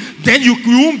something, then you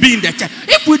won't be in the church.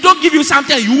 If we don't give you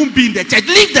something, you won't be in the church.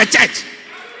 Leave the church.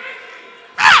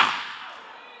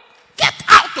 Get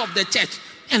out of the church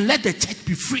and let the church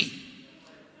be free.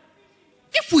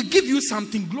 If we give you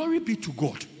something, glory be to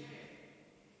God.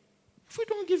 If we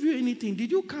don't give you anything,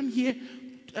 did you come here?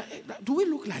 Do we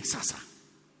look like Sasa?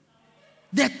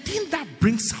 The thing that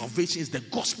brings salvation is the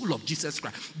gospel of Jesus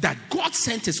Christ. That God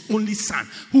sent his only son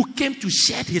who came to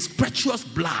shed his precious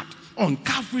blood on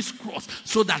Calvary's cross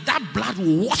so that blood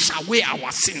will wash away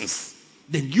our sins,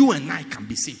 then you and I can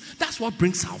be saved. That's what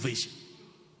brings salvation.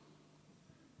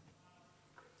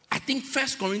 I think 1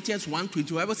 Corinthians 1:20,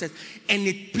 the Bible says, and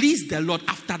it pleased the Lord,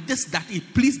 after this, that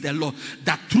it pleased the Lord,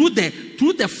 that through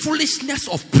the foolishness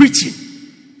of preaching,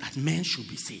 that men should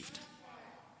be saved.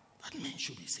 That men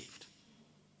should be saved.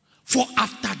 For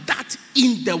after that,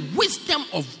 in the wisdom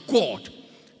of God,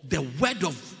 the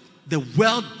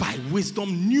world by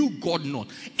wisdom knew God not,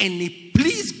 and it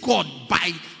pleased God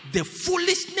by the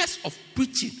foolishness of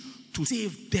preaching to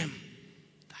save them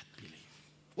that believe.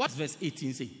 What's verse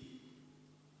 18 say?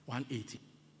 180.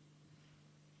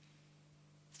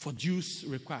 For Jews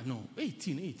require,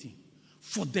 18.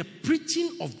 For the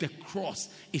preaching of the cross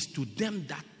is to them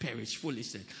that perish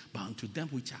foolishness, but unto them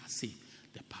which are saved,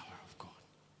 the power of God.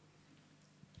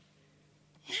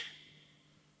 Yeah.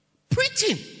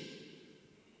 Preaching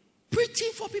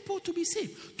for people to be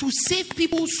saved, to save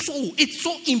people's soul. It's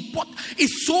so important.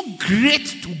 It's so great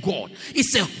to God.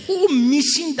 It's a whole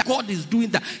mission that God is doing,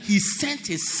 that He sent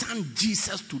His Son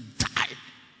Jesus to die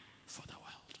for the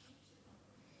world.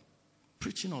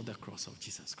 Preaching of the cross of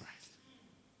Jesus Christ.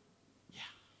 Yeah.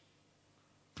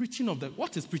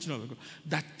 What is preaching of the cross?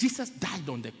 That Jesus died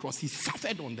on the cross. He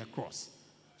suffered on the cross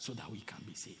so that we can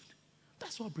be saved.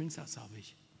 That's what brings us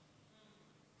salvation.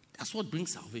 That's what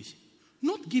brings salvation.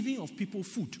 Not giving of people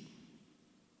food.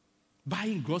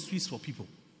 Buying groceries for people.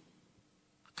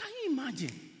 Can you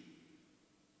imagine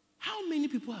how many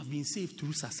people have been saved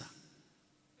through SASA?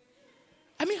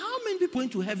 I mean, how many people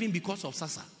went to heaven because of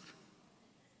SASA?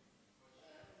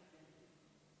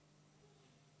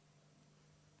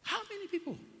 How many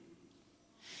people?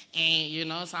 And you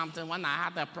know something, when I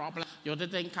had a problem, you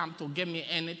didn't come to give me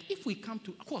anything. If we come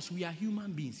to, of course, we are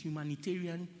human beings,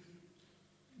 humanitarian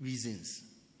reasons.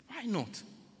 Why not?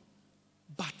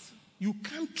 But you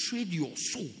can't trade your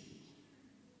soul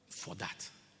for that.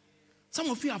 Some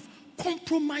of you have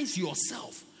compromised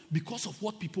yourself because of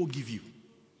what people give you.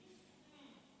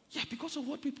 Yeah, because of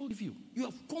what people give you. You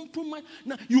have compromised.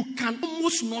 Now, you can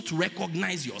almost not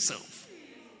recognize yourself.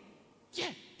 Yeah.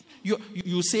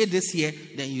 You say this year,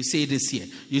 then you say this year.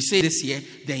 You say this year,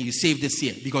 then you save this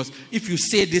year. Because if you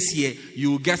say this year, you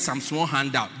will get some small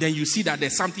handout. Then you see that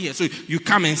there's something here. So you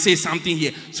come and say something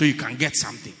here so you can get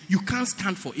something. You can't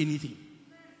stand for anything.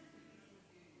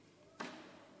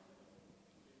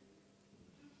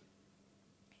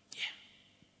 Yeah.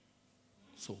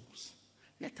 Souls.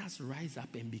 Let us rise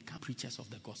up and become preachers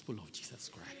of the gospel of Jesus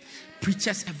Christ.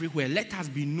 Preachers everywhere. Let us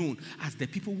be known as the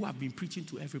people who have been preaching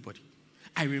to everybody.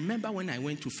 I remember when I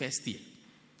went to first year.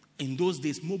 In those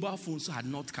days, mobile phones had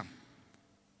not come.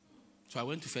 So I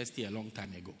went to first year a long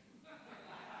time ago.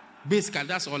 Basically,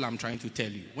 that's all I'm trying to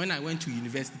tell you. When I went to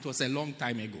university, it was a long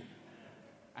time ago.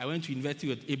 I went to university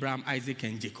with Abraham, Isaac,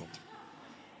 and Jacob.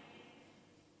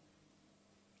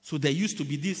 So there used to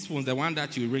be these phones, the one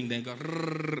that you ring, then go,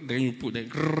 then you put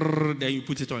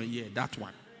it on. Yeah, that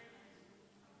one.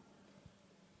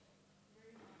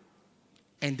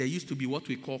 And there used to be what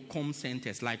we call comm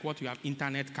centers, like what we have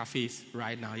internet cafes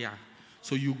right now, yeah.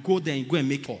 So you go there and go and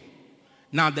make call.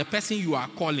 Now the person you are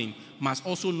calling must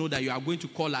also know that you are going to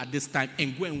call at this time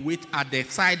and go and wait at the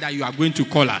side that you are going to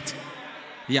call at.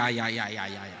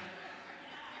 Yeah.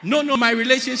 No, my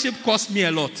relationship cost me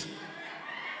a lot.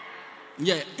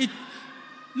 Yeah,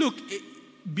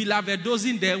 beloved,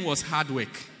 dosing them was hard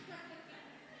work.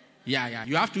 Yeah.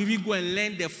 You have to even go and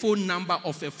learn the phone number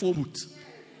of a phone booth.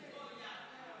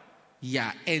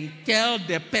 Yeah, and tell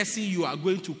the person you are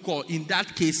going to call, in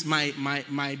that case, my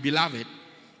beloved,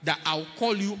 that I'll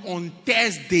call you on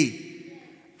Thursday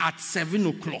at 7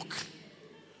 o'clock.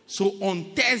 So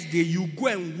on Thursday, you go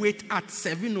and wait at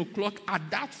 7 o'clock at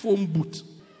that phone booth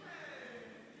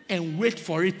and wait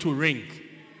for it to ring.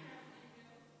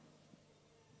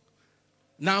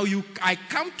 Now I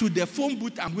come to the phone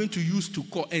booth I'm going to use to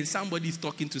call, and somebody is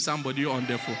talking to somebody on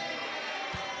the phone.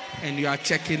 And you are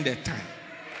checking the time.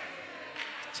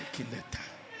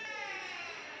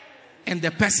 And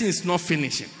the person is not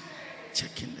finishing.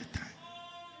 Checking the time.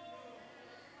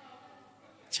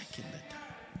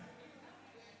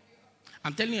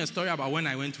 I'm telling you a story about when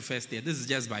I went to first year. This is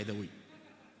just by the way.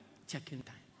 Checking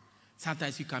time.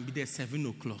 Sometimes you can be there 7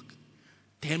 o'clock,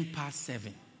 10 past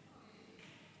 7,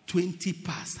 20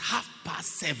 past,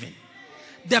 7:30.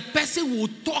 The person will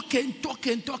talk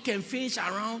and finish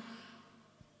around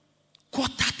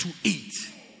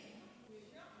 7:45.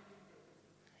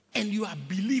 And you are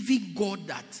believing God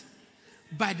that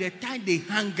by the time they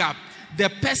hang up, the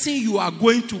person you are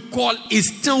going to call is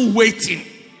still waiting.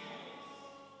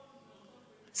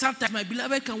 Sometimes my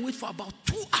beloved can wait for about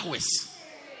 2 hours.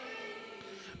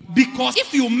 Because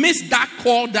if you miss that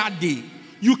call that day,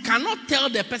 you cannot tell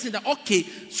the person that, okay,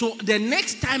 so the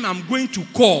next time I'm going to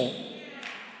call.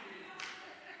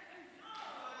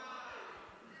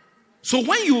 So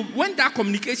when that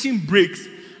communication breaks,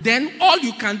 then all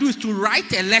you can do is to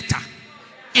write a letter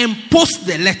and post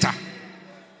the letter.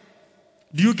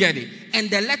 Do you get it? And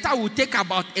the letter will take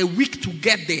about a week to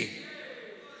get there.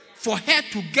 For her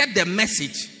to get the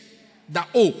message that,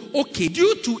 oh, okay,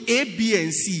 due to A, B,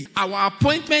 and C, our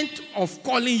appointment of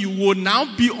calling you will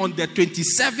now be on the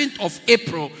 27th of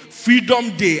April,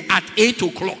 Freedom Day at 8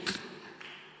 o'clock.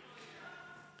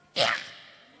 Yeah.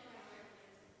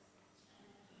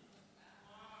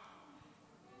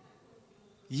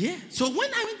 Yeah. So when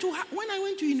I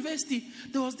went to university,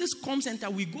 there was this comm center.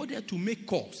 We go there to make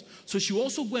calls. So she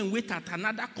also go and wait at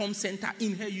another comm center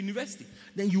in her university.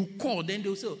 Then you call. Then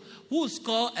they'll say, "Who's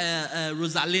called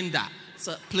Rosalinda?"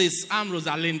 So please, I'm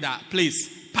Rosalinda. Please,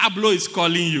 Pablo is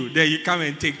calling you. Then you come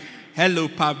and take, "Hello,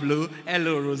 Pablo.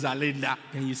 Hello, Rosalinda."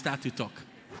 Then you start to talk.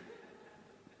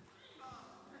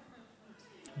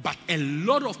 But a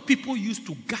lot of people used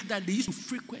to gather. They used to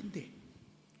frequent there.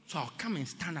 So I'll come and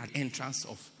stand at the entrance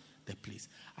of the place.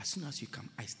 As soon as you come,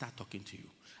 I start talking to you.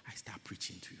 I start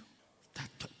preaching to you. Start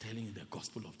telling you the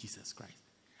gospel of Jesus Christ.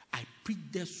 I preach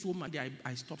there so much.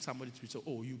 I stop somebody to say,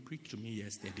 "Oh, you preached to me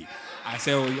yesterday." I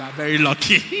say, "Oh, you are very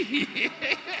lucky."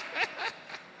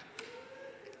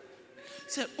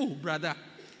 Say, "Oh, brother,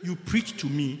 you preached to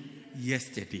me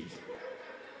yesterday.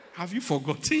 Have you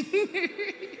forgotten?"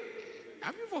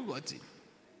 Have you forgotten?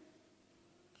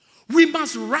 We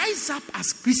must rise up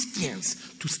as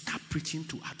Christians to start preaching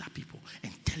to other people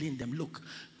and telling them, look,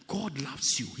 God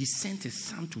loves you. He sent his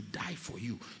son to die for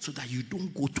you so that you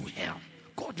don't go to hell.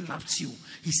 God loves you.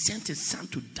 He sent his son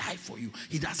to die for you.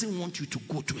 He doesn't want you to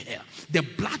go to hell. The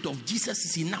blood of Jesus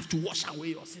is enough to wash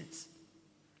away your sins.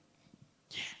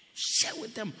 Yeah. Share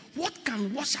with them what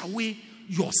can wash away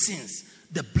your sins.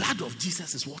 The blood of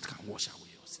Jesus is what can wash away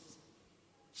your sins.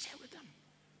 Share with them.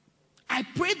 I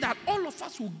pray that all of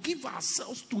us will give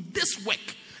ourselves to this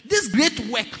work, this great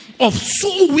work of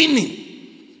soul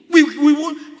winning. We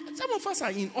will. Some of us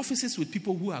are in offices with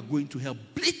people who are going to hell,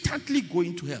 blatantly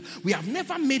going to hell. We have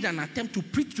never made an attempt to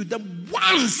preach to them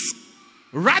once.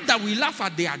 Rather, we laugh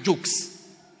at their jokes.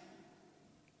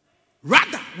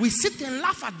 Rather, we sit and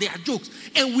laugh at their jokes.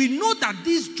 And we know that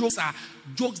these jokes are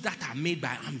jokes that are made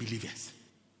by unbelievers.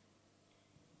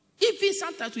 Even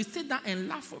sometimes we sit down and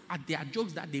laugh at their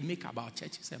jokes that they make about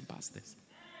churches and pastors.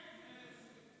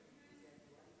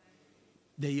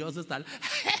 They also start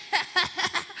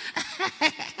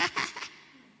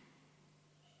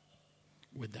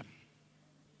with them.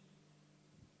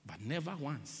 But never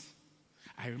once.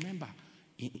 I remember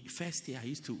in first year I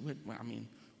used to,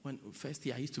 first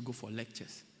year I used to go for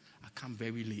lectures. I come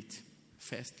very late.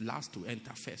 Last to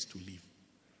enter, first to leave.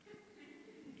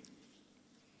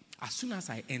 As soon as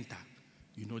I enter,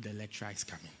 you know the lecturer is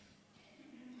coming.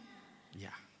 Yeah.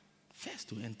 First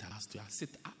to enter, last to sit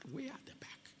way at the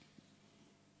back.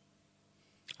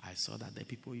 I saw that the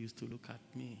people used to look at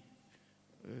me.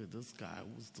 Hey, this guy,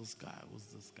 who's this guy? Who's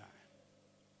this guy?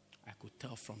 I could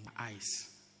tell from the eyes.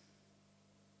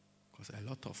 Because a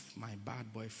lot of my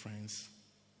bad boy friends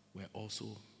were also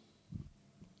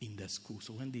in the school.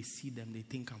 So when they see them, they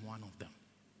think I'm one of them.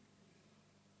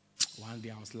 One day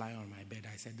I was lying on my bed.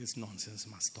 I said, this nonsense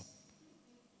must stop.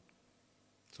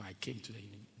 So I came to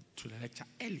the lecture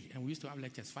early. And we used to have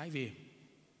lectures 5 a.m.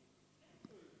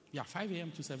 Yeah, 5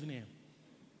 a.m. to 7 a.m.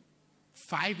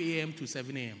 5 a.m. to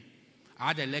 7 a.m. I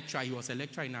had a lecturer. He was a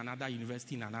lecturer in another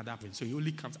university in another place. So he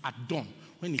only comes at dawn.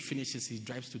 When he finishes, he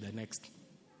drives to the next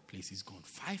place. He's gone.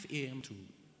 5 a.m. to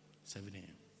 7 a.m.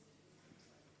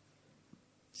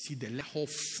 See the hall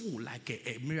full like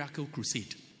a miracle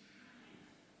crusade.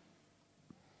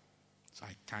 So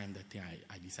I timed the thing.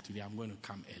 I decided today I'm going to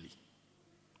come early.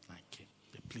 I came.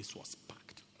 The place was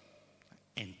packed.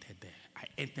 I entered there. I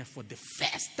entered for the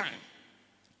first time.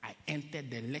 I entered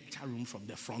the lecture room from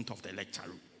the front of the lecture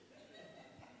room.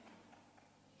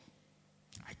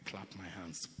 I clapped my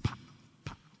hands. Pa,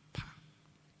 pa, pa.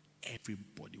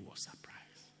 Everybody was surprised.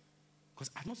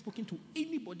 Because I've not spoken to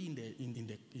anybody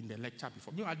in the lecture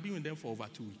before. You know, I'd been with them for over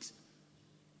 2 weeks.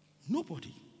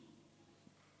 Nobody.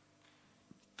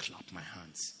 Clapped my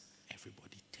hands.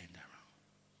 Everybody turned around.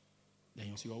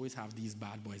 Then you always have these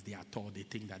bad boys. They are tall. They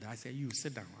think that. I said, you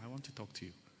sit down. I want to talk to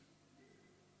you.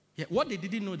 Yeah, what they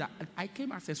didn't know that I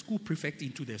came as a school prefect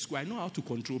into the school. I know how to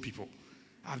control people.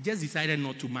 I've just decided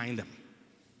not to mind them.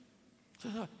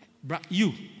 So,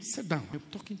 you, sit down. I'm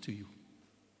talking to you.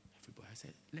 Everybody, I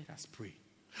said, let us pray.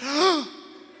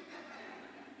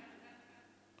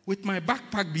 with my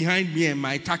backpack behind me and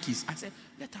my tackies. I said,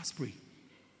 let us pray.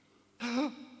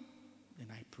 Then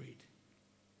I prayed.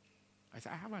 I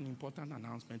said, I have an important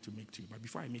announcement to make to you, but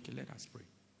before I make it, let us pray.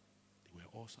 They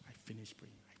were also, I finished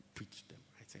praying. I preached them.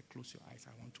 I said, close your eyes.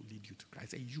 I want to lead you to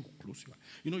Christ. I said, you, close your eyes.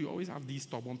 You know, you always have these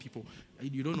stubborn people.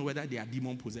 You don't know whether they are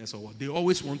demon possessed or what. They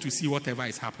always want to see whatever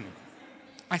is happening.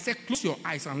 I said, close your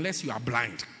eyes unless you are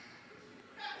blind.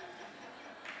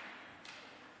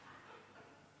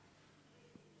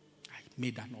 I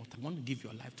made an altar. I want to give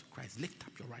your life to Christ. Lift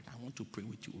up your right. I want to pray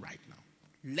with you right now.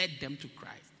 Lead them to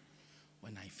Christ.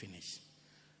 When I finished,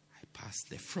 I passed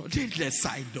the front and the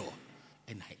side door.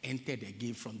 And I entered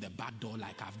again from the back door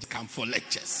like I've come for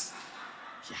lectures.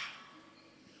 Yeah.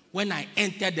 When I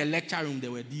entered the lecture room,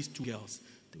 there were these two girls.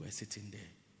 They were sitting there.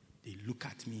 They looked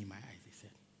at me in my eyes. They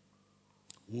said,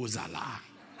 Wozala.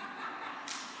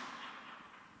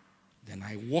 Then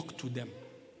I walked to them.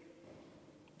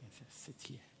 I said, sit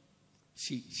here.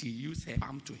 She used her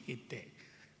palm to hit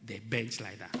the bench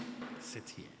like that. Sit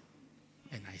here.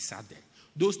 And I sat there.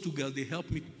 Those two girls, they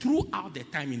helped me throughout the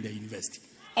time in the university.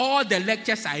 All the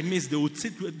lectures I missed, they would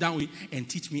sit down with and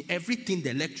teach me everything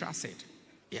the lecturer said.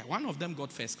 Yeah, one of them got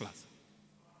first class.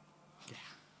 Yeah.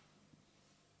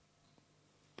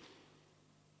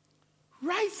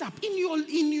 Rise up. In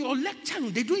your lecture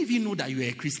room, they don't even know that you are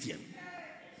a Christian.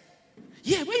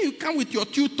 Yeah, when you come with your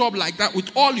tube like that,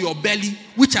 with all your belly,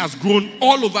 which has grown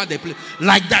all over the place,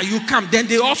 like that, you come. Then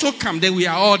they also come. Then we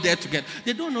are all there together.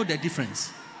 They don't know the difference.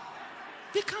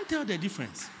 They can't tell the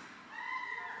difference.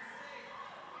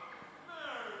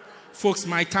 Folks,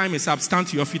 my time is up. Stand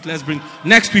to your feet. Let's bring.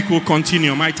 Next week we'll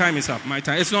continue. My time is up. My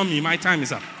time. It's not me. My time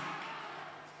is up.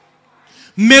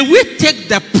 May we take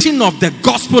the preaching of the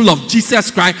gospel of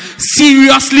Jesus Christ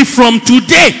seriously from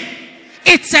today.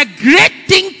 It's a great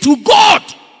thing to God.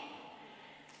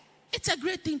 It's a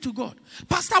great thing to God.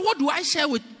 Pastor, what do I share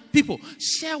with people?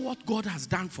 Share what God has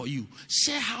done for you.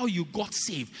 Share how you got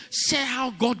saved. Share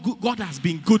how God has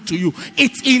been good to you.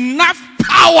 It's enough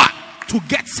power to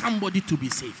get somebody to be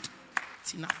saved.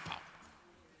 It's enough power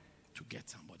to get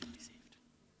somebody to be saved.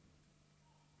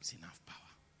 It's enough power.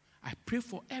 I pray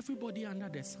for everybody under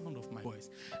the sound of my voice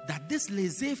that this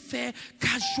laissez-faire,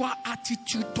 casual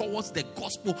attitude towards the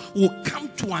gospel will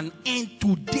come to an end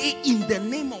today in the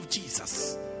name of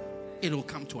Jesus. It will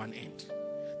come to an end.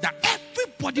 That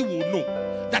everybody will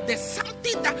know that there's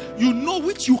something that you know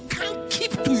which you can't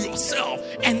keep to yourself,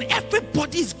 and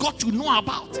everybody's got to know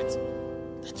about it.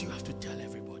 That you have to tell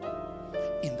everybody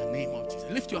in the name of Jesus.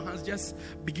 Lift your hands, just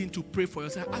begin to pray for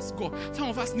yourself. Ask God. Some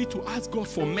of us need to ask God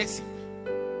for mercy.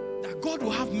 That God will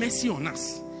have mercy on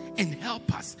us and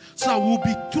help us so that we'll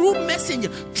be true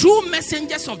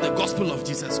messengers of the gospel of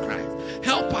Jesus Christ.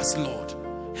 Help us, Lord.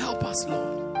 Help us,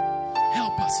 Lord.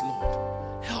 Help us,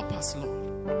 Lord. Help us,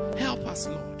 Lord. Help us,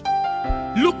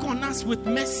 Lord. Look on us with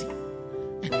mercy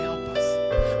and help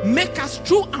us. Make us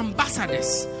true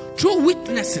ambassadors, true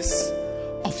witnesses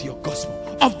of your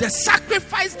gospel, of the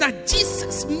sacrifice that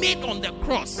Jesus made on the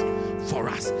cross for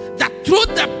us. That through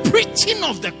the preaching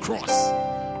of the cross,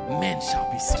 men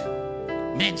shall be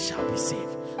saved. Men shall be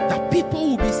saved. That people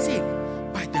will be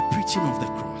saved by the preaching of the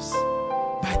cross.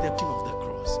 By the preaching of the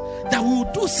cross. That we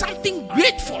will do something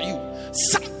great for you.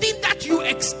 Something that you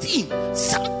esteem.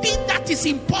 Something that is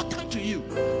important to you.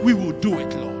 We will do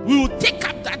it, Lord. We will take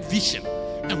up that vision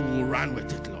and we will run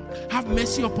with it, Lord. Have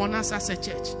mercy upon us as a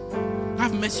church.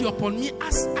 Have mercy upon me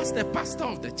as the pastor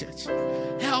of the church.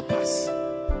 Help us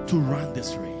to run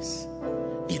this race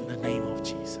in the name of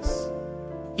Jesus.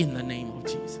 In the name of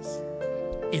Jesus.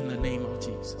 In the name of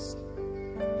Jesus.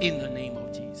 In the name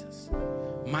of Jesus.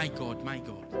 My God, my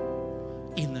God.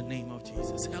 In the name of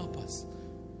Jesus. Help us.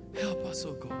 Help us,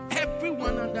 oh God.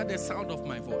 Everyone under the sound of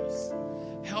my voice.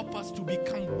 Help us to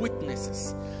become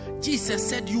witnesses. Jesus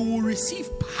said you will receive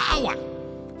power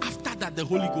after that the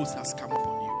Holy Ghost has come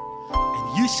upon you.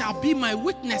 And you shall be my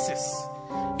witnesses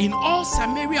in all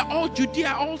Samaria, all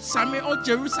Judea, all Samaria, all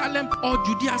Jerusalem, all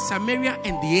Judea, Samaria,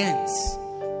 and the ends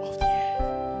of the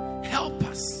earth. Help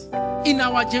us in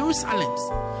our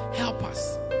Jerusalems. Help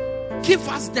us. Give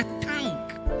us the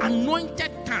tongue,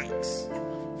 anointed tongues,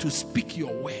 to speak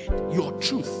your word, your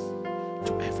truth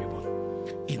to everyone.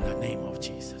 In the name of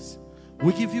Jesus.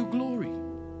 We give you glory.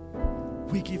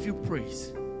 We give you praise.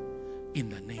 In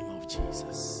the name of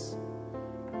Jesus.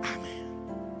 Amen.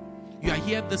 You are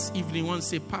here this evening. Want to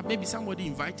say, maybe somebody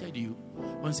invited you.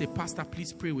 Want to say, Pastor,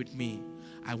 please pray with me.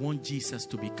 I want Jesus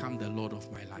to become the Lord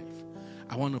of my life.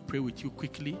 I want to pray with you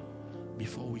quickly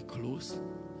before we close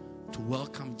to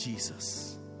welcome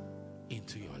Jesus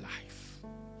into your life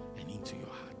and into your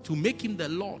heart. To make him the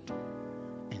Lord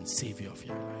and Savior of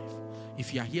your life.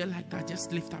 If you are here like that,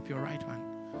 just lift up your right hand.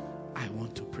 I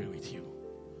want to pray with you.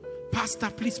 Pastor,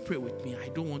 please pray with me. I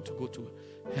don't want to go to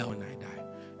hell when I die.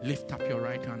 Lift up your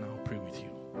right hand. I'll pray with you.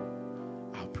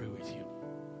 I'll pray with you.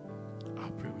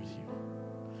 I'll pray with you.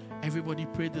 Everybody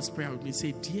pray this prayer with me.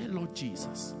 Say, dear Lord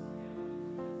Jesus,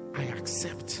 I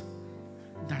accept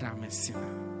that I'm a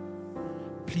sinner.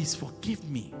 Please forgive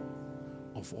me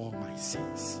of all my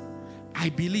sins. I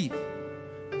believe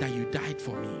that you died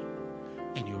for me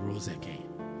and you rose again.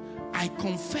 I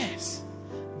confess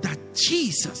that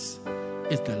Jesus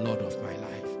is the Lord of my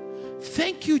life.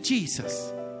 Thank you,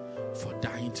 Jesus, for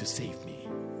dying to save me.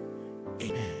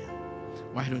 Amen.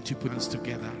 Why don't you put us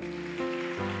together?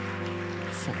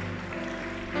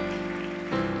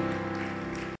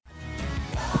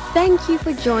 Thank you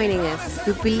for joining us.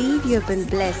 We believe you have been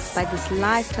blessed by this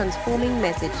life-transforming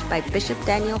message by Bishop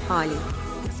Daniel Harley.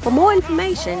 For more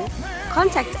information,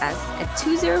 contact us at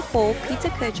 204 Peter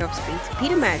Kirchhoff Street,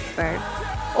 Pietermaritzburg,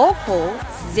 or call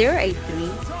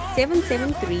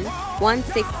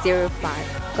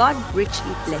 083-773-1605. God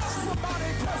richly bless you.